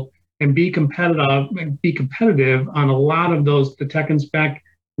middle and be competitive on a lot of the tech and spec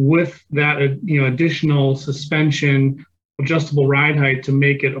with that additional suspension, adjustable ride height to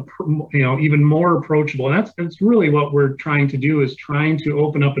make it even more approachable. And that's really what we're trying to do, is trying to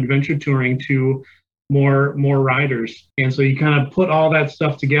open up adventure touring to more riders. And so you kind of put all that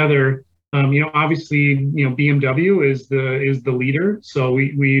stuff together. Obviously, BMW is the leader. So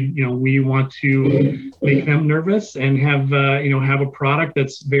we want to make them nervous and have a product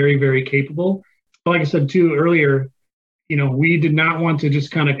that's very, very capable. But like I said too earlier, we did not want to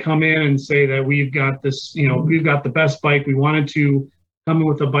just kind of come in and say that we've got this, we've got the best bike. We wanted to come in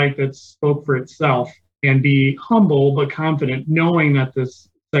with a bike that spoke for itself and be humble but confident, knowing that this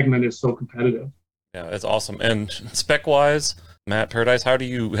segment is so competitive. Yeah, it's awesome. And spec-wise, Matt Paradise, how do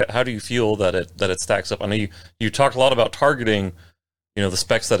you feel that it stacks up? I know you talked a lot about targeting, the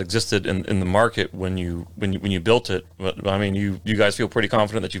specs that existed in the market when you built it. But you guys feel pretty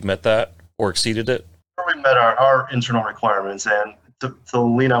confident that you've met that or exceeded it? We met our internal requirements, and to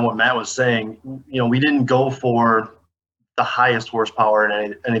lean on what Matt was saying, we didn't go for the highest horsepower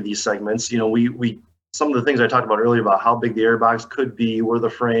in any of these segments. We some of the things I talked about earlier about how big the airbox could be, where the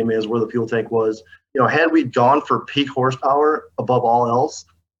frame is, where the fuel tank was. Had we gone for peak horsepower above all else,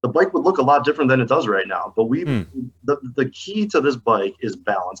 the bike would look a lot different than it does right now. But the key to this bike is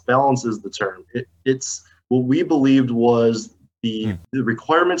balance. Balance is the term. It's what we believed was the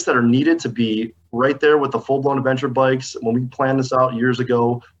requirements that are needed to be right there with the full-blown adventure bikes. When we planned this out years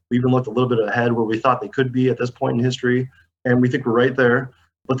ago, we even looked a little bit ahead where we thought they could be at this point in history, and we think we're right there.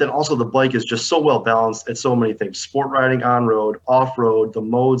 But then also the bike is just so well balanced at so many things: sport riding, on-road, off-road. The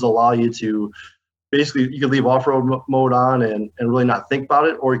modes allow you to basically, you can leave off-road mode on and really not think about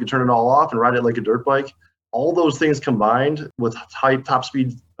it, or you can turn it all off and ride it like a dirt bike. All those things combined with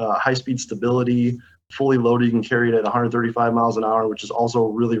high-speed stability, fully loaded, you can carry it at 135 miles an hour, which is also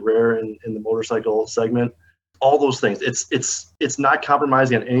really rare in the motorcycle segment. All those things, it's not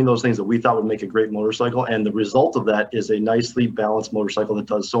compromising on any of those things that we thought would make a great motorcycle. And the result of that is a nicely balanced motorcycle that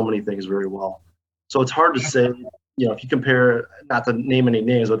does so many things very well. So it's hard to say, if you compare, not to name any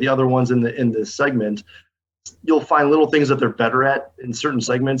names, but the other ones in this segment, you'll find little things that they're better at in certain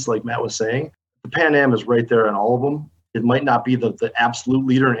segments, like Matt was saying. The Pan Am is right there in all of them. It might not be the absolute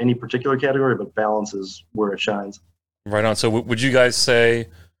leader in any particular category, but balance is where it shines. Right on. So would you guys say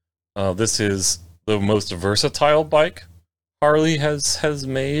this is the most versatile bike Harley has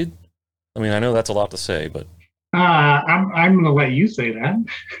made? I mean, I know that's a lot to say, but I'm going to let you say that.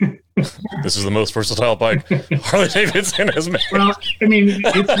 This is the most versatile bike Harley Davidson has made. Well, I mean,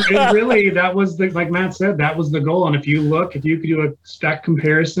 it really, that was like Matt said, that was the goal. And if you could do a spec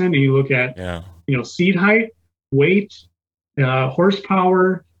comparison and you look at, seat height, weight,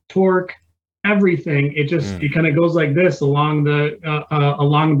 horsepower, torque, everything, it kind of goes like this along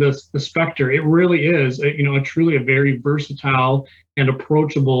the spectrum. It really is, truly a very versatile and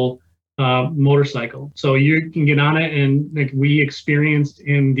approachable motorcycle. So you can get on it, and like we experienced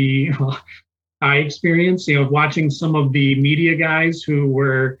I experienced, watching some of the media guys who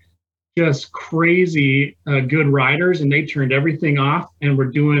were just crazy good riders, and they turned everything off and were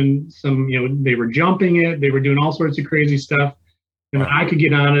doing some, they were jumping it, they were doing all sorts of crazy stuff. And I could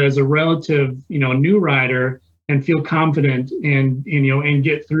get on it as a relative, new rider and feel confident and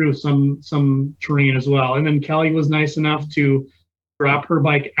get through some terrain as well. And then Kelly was nice enough to drop her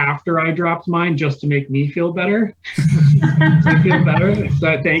bike after I dropped mine just to make me feel better.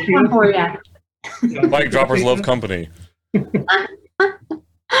 So thank you. Bike droppers love company.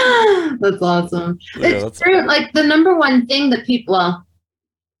 That's awesome. Yeah, it's true. Like the number one thing that people,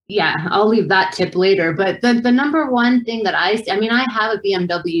 I'll leave that tip later. But the number one thing that I have a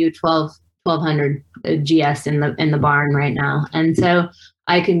BMW 1200 GS in the barn right now, and so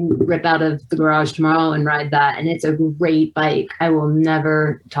I can rip out of the garage tomorrow and ride that, and it's a great bike. I will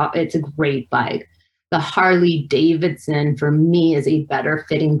never talk. It's a great bike. The Harley Davidson for me is a better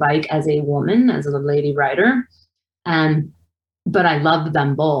fitting bike as a woman, as a lady rider. But I love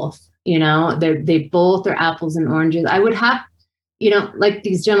them both. They both are apples and oranges. I would have, like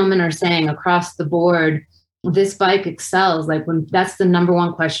these gentlemen are saying, across the board, this bike excels. Like when that's the number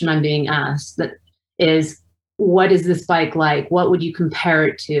one question I'm being asked, that is, what is this bike like? What would you compare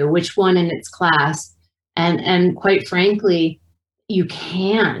it to? Which one in its class? And quite frankly, you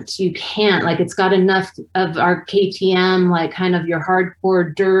can't, like, it's got enough of our KTM, like kind of your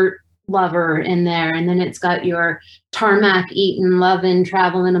hardcore dirt lover in there. And then it's got your tarmac eating, loving,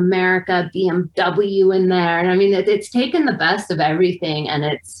 traveling America, BMW in there. And I mean, it's taken the best of everything, and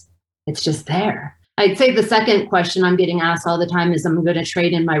it's just there. I'd say the second question I'm getting asked all the time is, I'm going to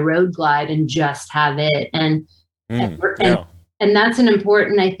trade in my Road Glide and just have it. And that's an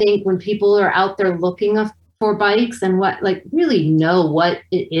important, I think, when people are out there looking for bikes and really know what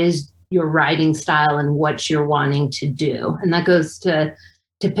it is, your riding style and what you're wanting to do. And that goes to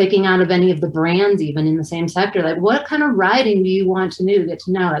picking out of any of the brands, even in the same sector. Like, what kind of riding do you want to get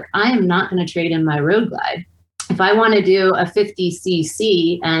to know? Like, I am not going to trade in my Road Glide. If I want to do a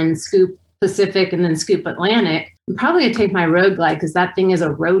 50cc and scoop Pacific and then scoop Atlantic, I'm probably going to take my Road Glide, because that thing is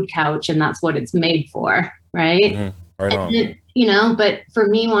a road couch and that's what it's made for, right? Mm-hmm. Right on. But for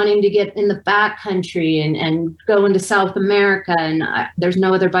me wanting to get in the backcountry and go into South America, and there's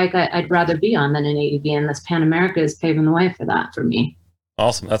no other bike I'd rather be on than an ADV, and this Pan America is paving the way for that for me.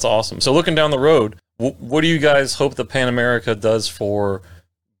 Awesome. That's awesome. So looking down the road, what do you guys hope the Pan America does for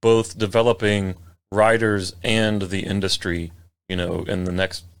both developing riders and the industry, in the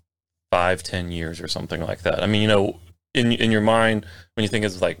next 5-10 years or something like that? I mean, in your mind, when you think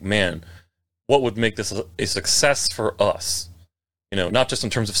it's like, man, what would make this a success for us? Not just in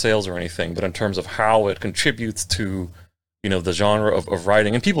terms of sales or anything, but in terms of how it contributes to, the genre of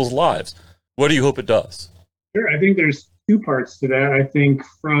riding in people's lives. What do you hope it does? Sure. I think there's two parts to that. I think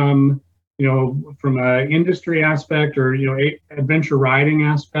from an industry aspect or, adventure riding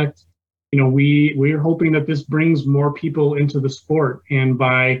aspect, we're hoping that this brings more people into the sport. And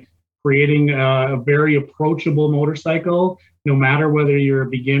by creating a very approachable motorcycle, no matter whether you're a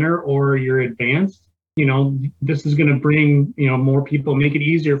beginner or you're advanced, this is going to bring, more people, make it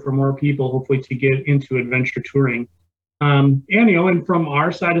easier for more people, hopefully, to get into adventure touring. And from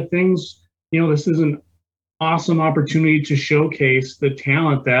our side of things, this is an awesome opportunity to showcase the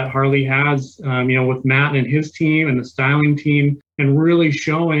talent that Harley has, with Matt and his team and the styling team, and really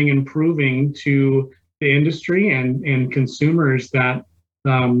showing and proving to the industry and consumers that,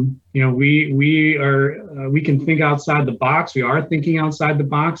 we can think outside the box. We are thinking outside the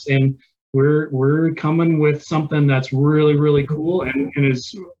box, and we're coming with something that's really, really cool and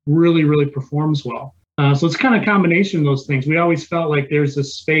is really, really performs well. So it's kind of a combination of those things. We always felt like there's a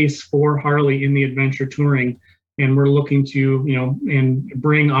space for Harley in the adventure touring, and we're looking to, and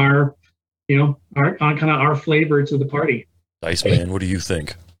bring our flavor to the party. Nice, man. What do you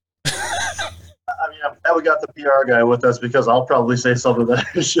think? I'm glad we got the PR guy with us, because I'll probably say something that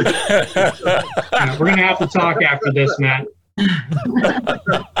I should. We're going to have to talk after this, Matt.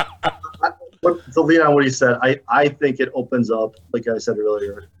 To lean on what he said, I think it opens up, like I said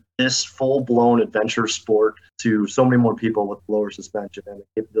earlier, this full-blown adventure sport to so many more people with lower suspension and the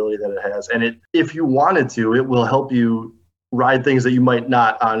capability that it has. And if you wanted to, it will help you ride things that you might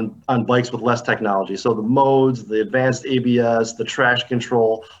not on bikes with less technology. So the modes, the advanced ABS, the traction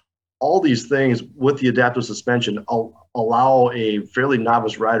control, all these things with the adaptive suspension allow a fairly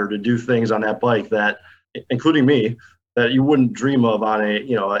novice rider to do things on that bike that, including me, that you wouldn't dream of on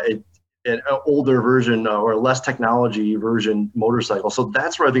an older version or a less technology version motorcycle. So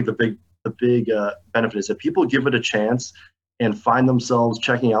that's where I think the big benefit is. If people give it a chance and find themselves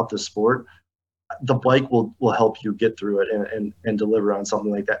checking out this sport, the bike will help you get through it and deliver on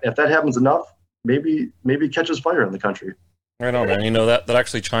something like that. If that happens enough, maybe it catches fire in the country. Right on, man. That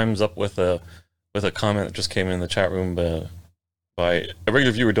actually chimes up with a comment that just came in the chat room by a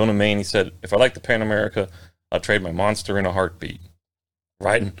regular viewer, Donna Main. He said, "If I like the Pan America, I'll trade my Monster in a heartbeat."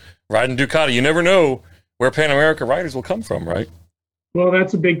 Riding Ducati, you never know where Pan America riders will come from, right? Well,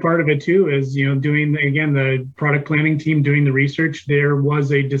 that's a big part of it too, is, doing, again, the product planning team doing the research. There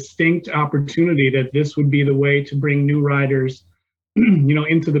was a distinct opportunity that this would be the way to bring new riders,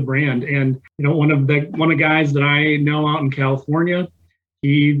 into the brand. And, one of the guys that I know out in California,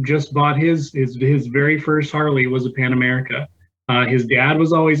 he just bought his very first Harley was a Pan America. His dad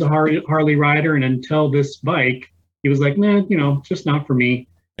was always a Harley rider, and until this bike, he was like, nah, just not for me.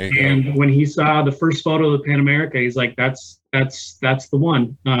 And when he saw the first photo of the Pan America, he's like, that's the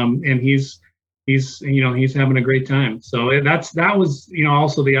one. And he's having a great time. So that was,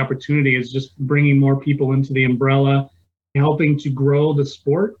 also the opportunity, is just bringing more people into the umbrella, helping to grow the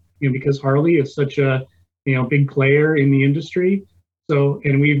sport, because Harley is such a, big player in the industry. So,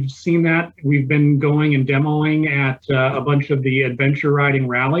 and we've seen that. We've been going and demoing at a bunch of the adventure riding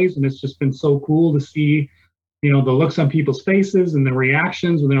rallies, and it's just been so cool to see, the looks on people's faces and the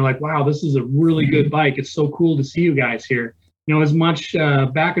reactions when they're like, wow, this is a really good bike. It's so cool to see you guys here. As much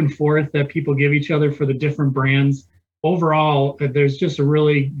back and forth that people give each other for the different brands, overall, there's just a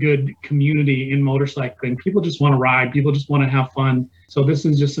really good community in motorcycling. People just want to ride. People just want to have fun. So this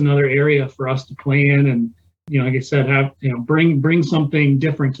is just another area for us to play in and, like I said, bring something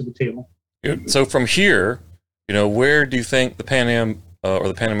different to the table. So from here, where do you think the Pan Am or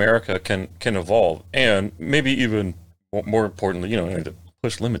the Pan America can evolve? And maybe even more importantly, to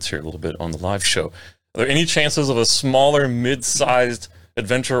push limits here a little bit on the live show, are there any chances of a smaller, mid-sized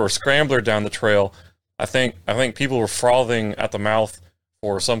adventure or scrambler down the trail? I think people were frothing at the mouth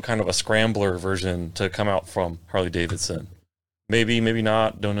for some kind of a scrambler version to come out from Harley Davidson. Maybe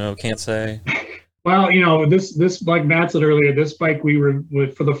not. Don't know. Can't say. Well, this, like Matt said earlier, this bike we were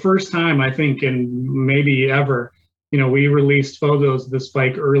with for the first time, I think, and maybe ever, we released photos of this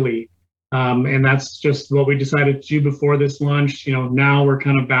bike early. And that's just what we decided to do before this launch. Now we're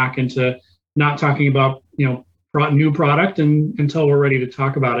kind of back into not talking about, new product until we're ready to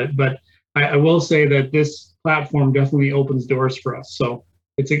talk about it. But I will say that this platform definitely opens doors for us. So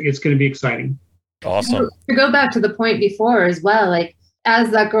it's going to be exciting. Awesome. To go back to the point before as well, like as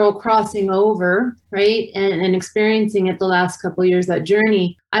that girl crossing over, right, and experiencing it the last couple of years, that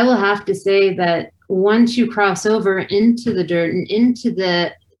journey, I will have to say that once you cross over into the dirt and into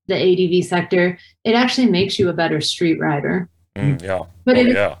the ADV sector, it actually makes you a better street rider. Yeah. But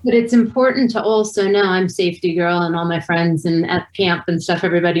it's important to also know I'm safety girl, and all my friends and at camp and stuff,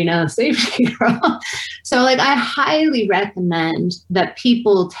 everybody knows safety girl. So like I highly recommend that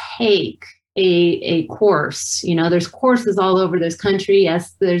people take a course. There's courses all over this country.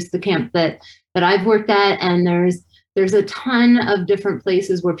 Yes, there's the camp that I've worked at, and there's there's a ton of different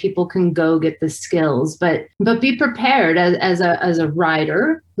places where people can go get the skills, but be prepared as a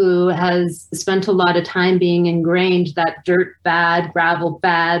rider who has spent a lot of time being ingrained that dirt bad, gravel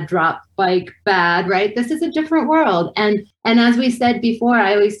bad, drop bike bad, right? This is a different world. And as we said before,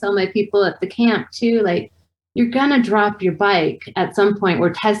 I always tell my people at the camp too, like, you're gonna drop your bike at some point.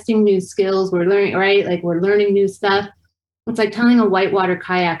 We're testing new skills, we're learning, right? Like, we're learning new stuff. It's like telling a whitewater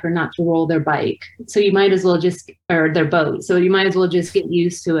kayaker not to roll their bike. So you might as well or their boat. So you might as well just get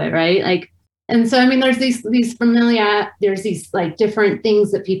used to it, right? Like, and so, I mean, there's these there's these like different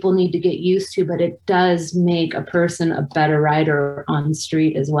things that people need to get used to, but it does make a person a better rider on the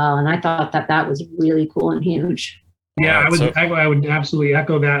street as well. And I thought that was really cool and huge. Yeah, I would absolutely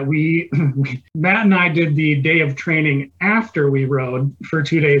echo that. Matt and I did the day of training after we rode for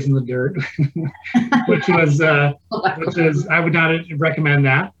 2 days in the dirt, which is I would not recommend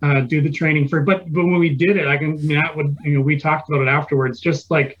that. Do the training but when we did it, we talked about it afterwards.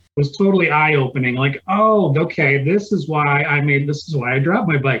 Just like, was totally eye opening. Like, oh, okay, this is why I dropped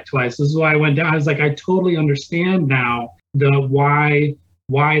my bike twice. This is why I went down. I was like, I totally understand now why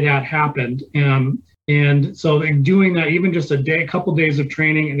that happened. And so doing that, even just a couple days of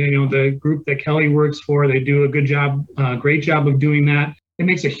training, and the group that Kelly works for, they do a great job of doing that. It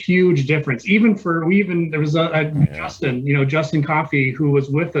makes a huge difference. There was Justin Coffey, who was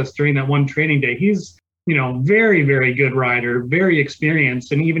with us during that one training day. He's, very, very good rider, very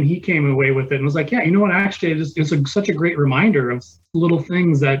experienced. And even he came away with it and was like, yeah, you know what, actually, it's such a great reminder of little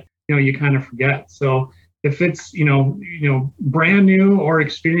things that, you kind of forget. So if it's, brand new or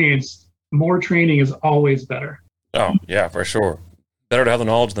experienced, more training is always better. Oh, yeah, for sure. Better to have the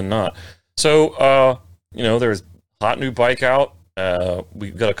knowledge than not. So, there's hot new bike out.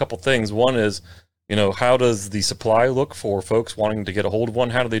 We've got a couple things. One is, how does the supply look for folks wanting to get a hold of one?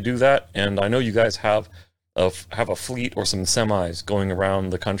 How do they do that? And I know you guys have a fleet or some semis going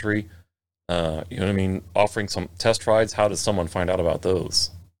around the country, offering some test rides. How does someone find out about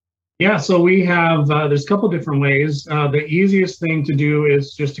those? Yeah, so we have, there's a couple different ways. The easiest thing to do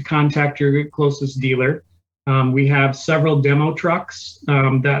is just to contact your closest dealer. We have several demo trucks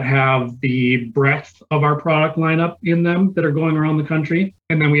that have the breadth of our product lineup in them that are going around the country.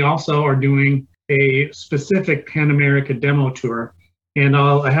 And then we also are doing a specific Pan America demo tour. And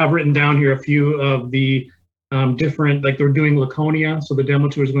I have written down here a few of the different, like they're doing Laconia. So the demo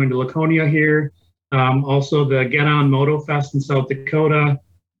tour is going to Laconia here. Also the Get On Moto Fest in South Dakota.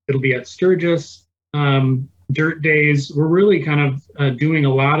 It'll be at Sturgis, Dirt Days. We're really kind of doing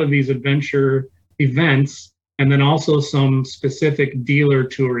a lot of these adventure events, and then also some specific dealer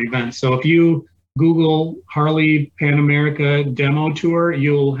tour events. So if you Google Harley Pan America demo tour,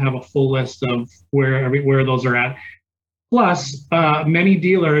 you'll have a full list of where those are at. Plus, many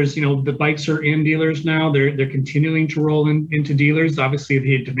dealers, the bikes are in dealers now. They're continuing to roll into dealers. Obviously,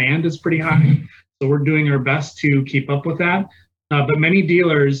 the demand is pretty high, so we're doing our best to keep up with that. But many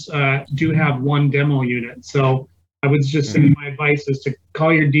dealers do have one demo unit. So I would just say my advice is to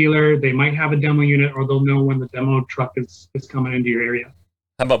call your dealer. They might have a demo unit, or they'll know when the demo truck is coming into your area.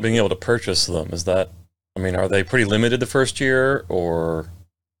 How about being able to purchase them? Are they pretty limited the first year, or?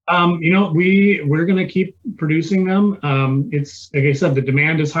 We're going to keep producing them. It's, like I said, the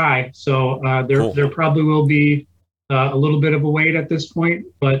demand is high. So there probably will be a little bit of a wait at this point,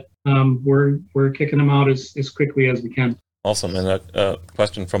 but we're kicking them out as quickly as we can. Awesome. And a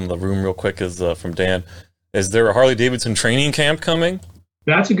question from the room real quick is from Dan. Is there a Harley-Davidson training camp coming?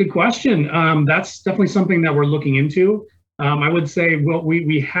 That's a good question. That's definitely something that we're looking into. I would say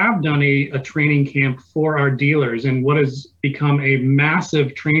we have done a training camp for our dealers, and what has become a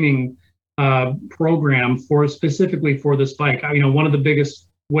massive training program specifically for this bike. One of the biggest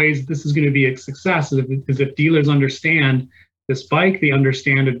ways this is going to be a success is if dealers understand this bike, they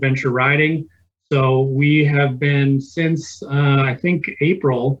understand adventure riding. So we have been since, I think,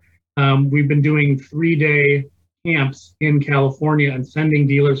 April, we've been doing 3-day camps in California and sending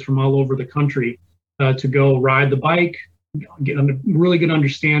dealers from all over the country to go ride the bike, get a really good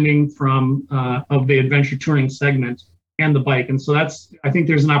understanding of the adventure touring segment and the bike. And so I think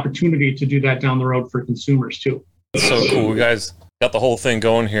there's an opportunity to do that down the road for consumers too. That's so cool. We guys got the whole thing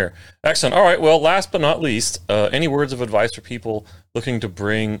going here. Excellent. All right. Well, last but not least, any words of advice for people looking to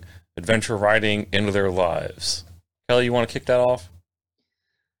bring adventure riding into their lives? Kelly, you want to kick that off?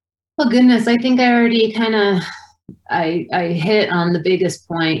 Well, goodness, I think I already kind of I hit on the biggest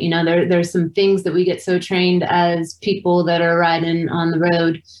point. There's some things that we get so trained as people that are riding on the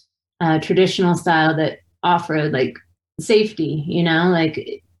road, traditional style, that off-road, like safety,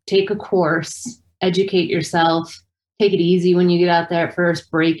 like take a course, educate yourself, take it easy when you get out there at first.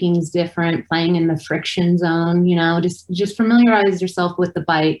 Braking's different, playing in the friction zone, just familiarize yourself with the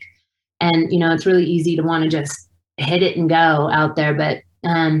bike. And, it's really easy to want to just hit it and go out there, but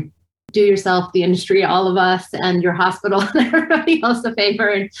do yourself, the industry, all of us, and your hospital, and everybody else a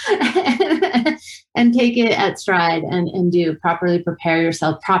favor, and take it at stride and do properly prepare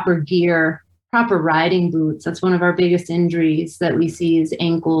yourself, proper gear, proper riding boots. That's one of our biggest injuries that we see is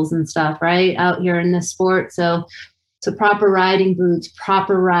ankles and stuff, right, out here in this sport. So proper riding boots,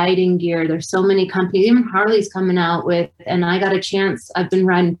 proper riding gear. There's so many companies, even Harley's coming out with, and I got a chance, I've been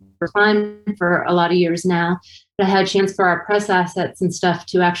riding for Climb for a lot of years now, but I had a chance for our press assets and stuff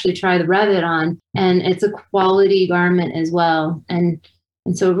to actually try the Revit on, and it's a quality garment as well. And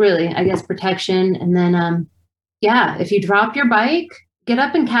so really, I guess protection. And then, if you drop your bike, get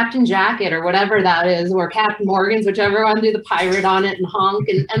up and Captain Jack it or whatever that is, or Captain Morgan's, whichever one, do the pirate on it and honk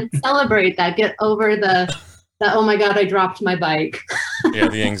and celebrate that. Get over the oh my God, I dropped my bike. Yeah,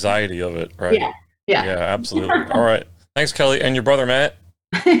 the anxiety of it, right? Yeah, absolutely. All right. Thanks, Kelly. And your brother, Matt?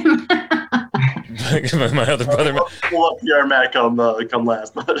 My other brother, Matt. We'll let PR Matt come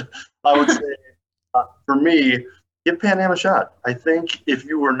last. But I would say, for me, give Pan Am a shot. I think if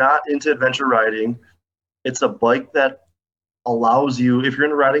you were not into adventure riding, it's a bike that allows you, if you're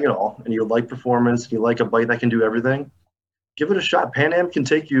into riding at all, and you like performance, and you like a bike that can do everything, give it a shot. Pan Am can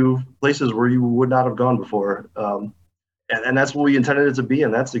take you places where you would not have gone before. And that's what we intended it to be,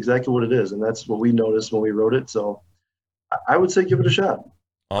 and that's exactly what it is. And that's what we noticed when we wrote it. So I would say give it a shot.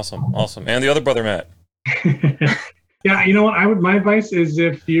 Awesome. And the other brother, Matt. Yeah, you know what? My advice is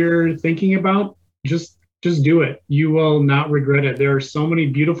if you're thinking about, just do it. You will not regret it. There are so many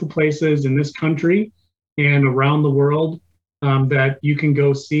beautiful places in this country and around the world that you can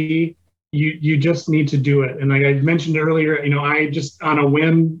go see. You just need to do it. And like I mentioned earlier, I just on a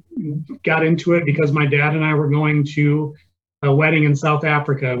whim got into it because my dad and I were going to a wedding in South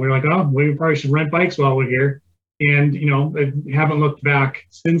Africa. We were like, oh, we probably should rent bikes while we're here. And, I haven't looked back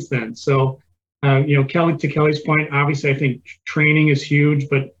since then. So, to Kelly's point, obviously I think training is huge,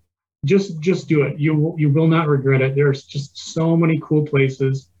 but just do it. You will not regret it. There's just so many cool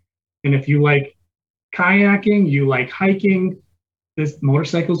places. And if you like kayaking, you like hiking, this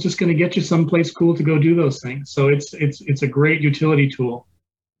motorcycle is just going to get you someplace cool to go do those things. So it's a great utility tool.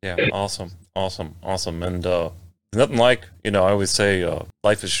 Yeah. Awesome. And nothing like, I always say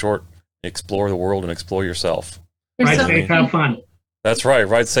life is short. Explore the world and explore yourself. Ride safe, have fun. That's right.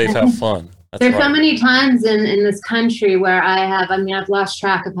 Ride safe, have fun. There's so many times in this country where I've lost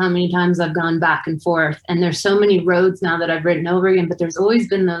track of how many times I've gone back and forth. And there's so many roads now that I've ridden over again, but there's always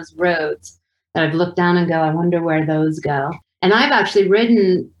been those roads that I've looked down and go, I wonder where those go. And I've actually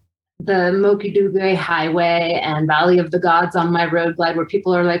ridden the Moki-Dugay Highway and Valley of the Gods on my road glide where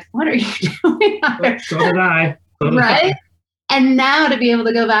people are like, what are you doing out there? So did I. Right? And now to be able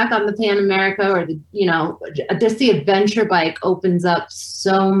to go back on the Pan America or just the adventure bike opens up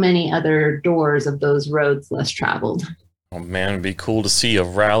so many other doors of those roads less traveled. Oh man, it'd be cool to see a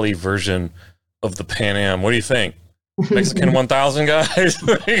rally version of the Pan Am. What do you think? Mexican 1000 guys?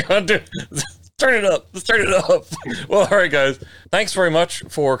 What are you gonna do? Turn it up. Let's turn it up. Well, all right, guys. Thanks very much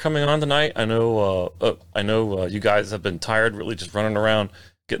for coming on tonight. I know you guys have been tired, really just running around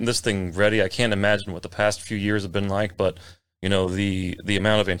getting this thing ready. I can't imagine what the past few years have been like, but the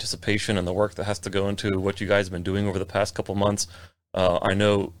amount of anticipation and the work that has to go into what you guys have been doing over the past couple months, I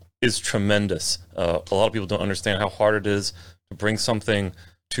know is tremendous. A lot of people don't understand how hard it is to bring something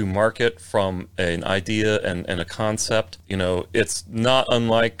to market from an idea and a concept. It's not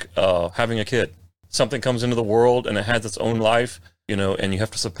unlike having a kid. Something comes into the world and it has its own life, and you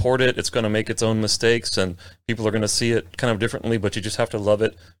have to support it. It's going to make its own mistakes and people are going to see it kind of differently, but you just have to love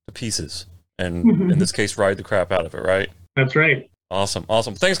it to pieces. And in this case, ride the crap out of it, right? That's right. Awesome.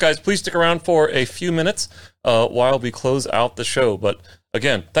 Thanks, guys. Please stick around for a few minutes while we close out the show. But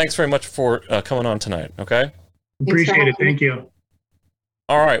again, thanks very much for coming on tonight. Okay. Appreciate it. Thank you.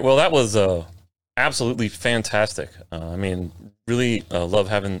 All right. Well, that was absolutely fantastic. Really love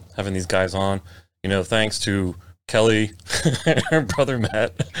having these guys on. Thanks to Kelly and her brother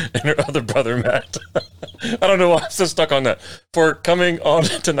Matt and her other brother Matt. I don't know why I'm so stuck on that. For coming on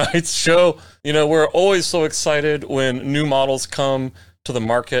tonight's show. We're always so excited when new models come to the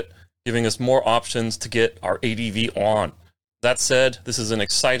market, giving us more options to get our ADV on. That said, this is an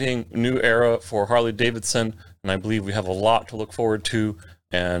exciting new era for Harley-Davidson, and I believe we have a lot to look forward to,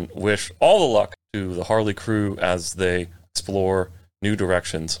 and wish all the luck to the Harley crew as they explore new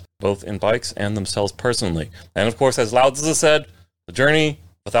directions, both in bikes and themselves personally. And of course, as Lao Tzu said, the journey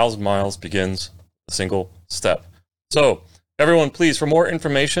of 1,000 miles begins a single step. So everyone, please, for more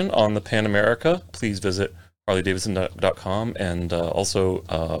information on the Pan America, please visit HarleyDavidson.com, and also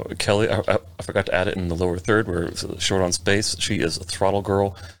Kelly. I forgot to add it in the lower third where it's short on space. She is a Throttle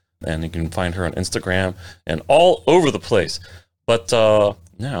Girl, and you can find her on Instagram and all over the place. But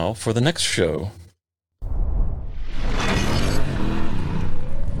now for the next show.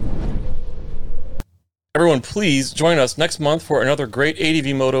 Everyone, please join us next month for another great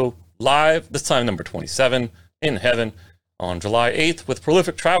ADV Moto Live, this time number 27, in heaven, on July 8th with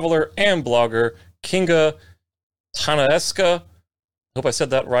prolific traveler and blogger Kinga Tanaeska. Hope I said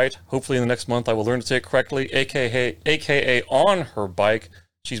that right. Hopefully in the next month I will learn to say it correctly, aka on her bike.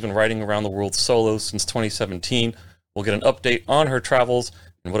 She's been riding around the world solo since 2017. We'll get an update on her travels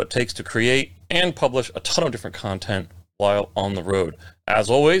and what it takes to create and publish a ton of different content while on the road. As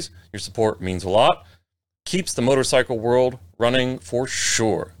always, your support means a lot. Keeps the motorcycle world running for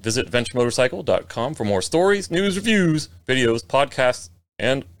sure. Visit venturemotorcycle.com for more stories, news, reviews, videos, podcasts,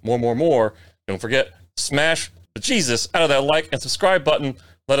 and more. Don't forget, smash the Jesus out of that like and subscribe button.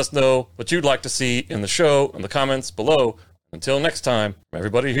 Let us know what you'd like to see in the show in the comments below. Until next time, from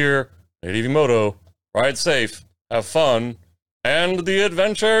everybody here at ADV Moto, ride safe, have fun, and the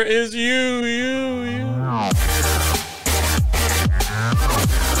adventure is you.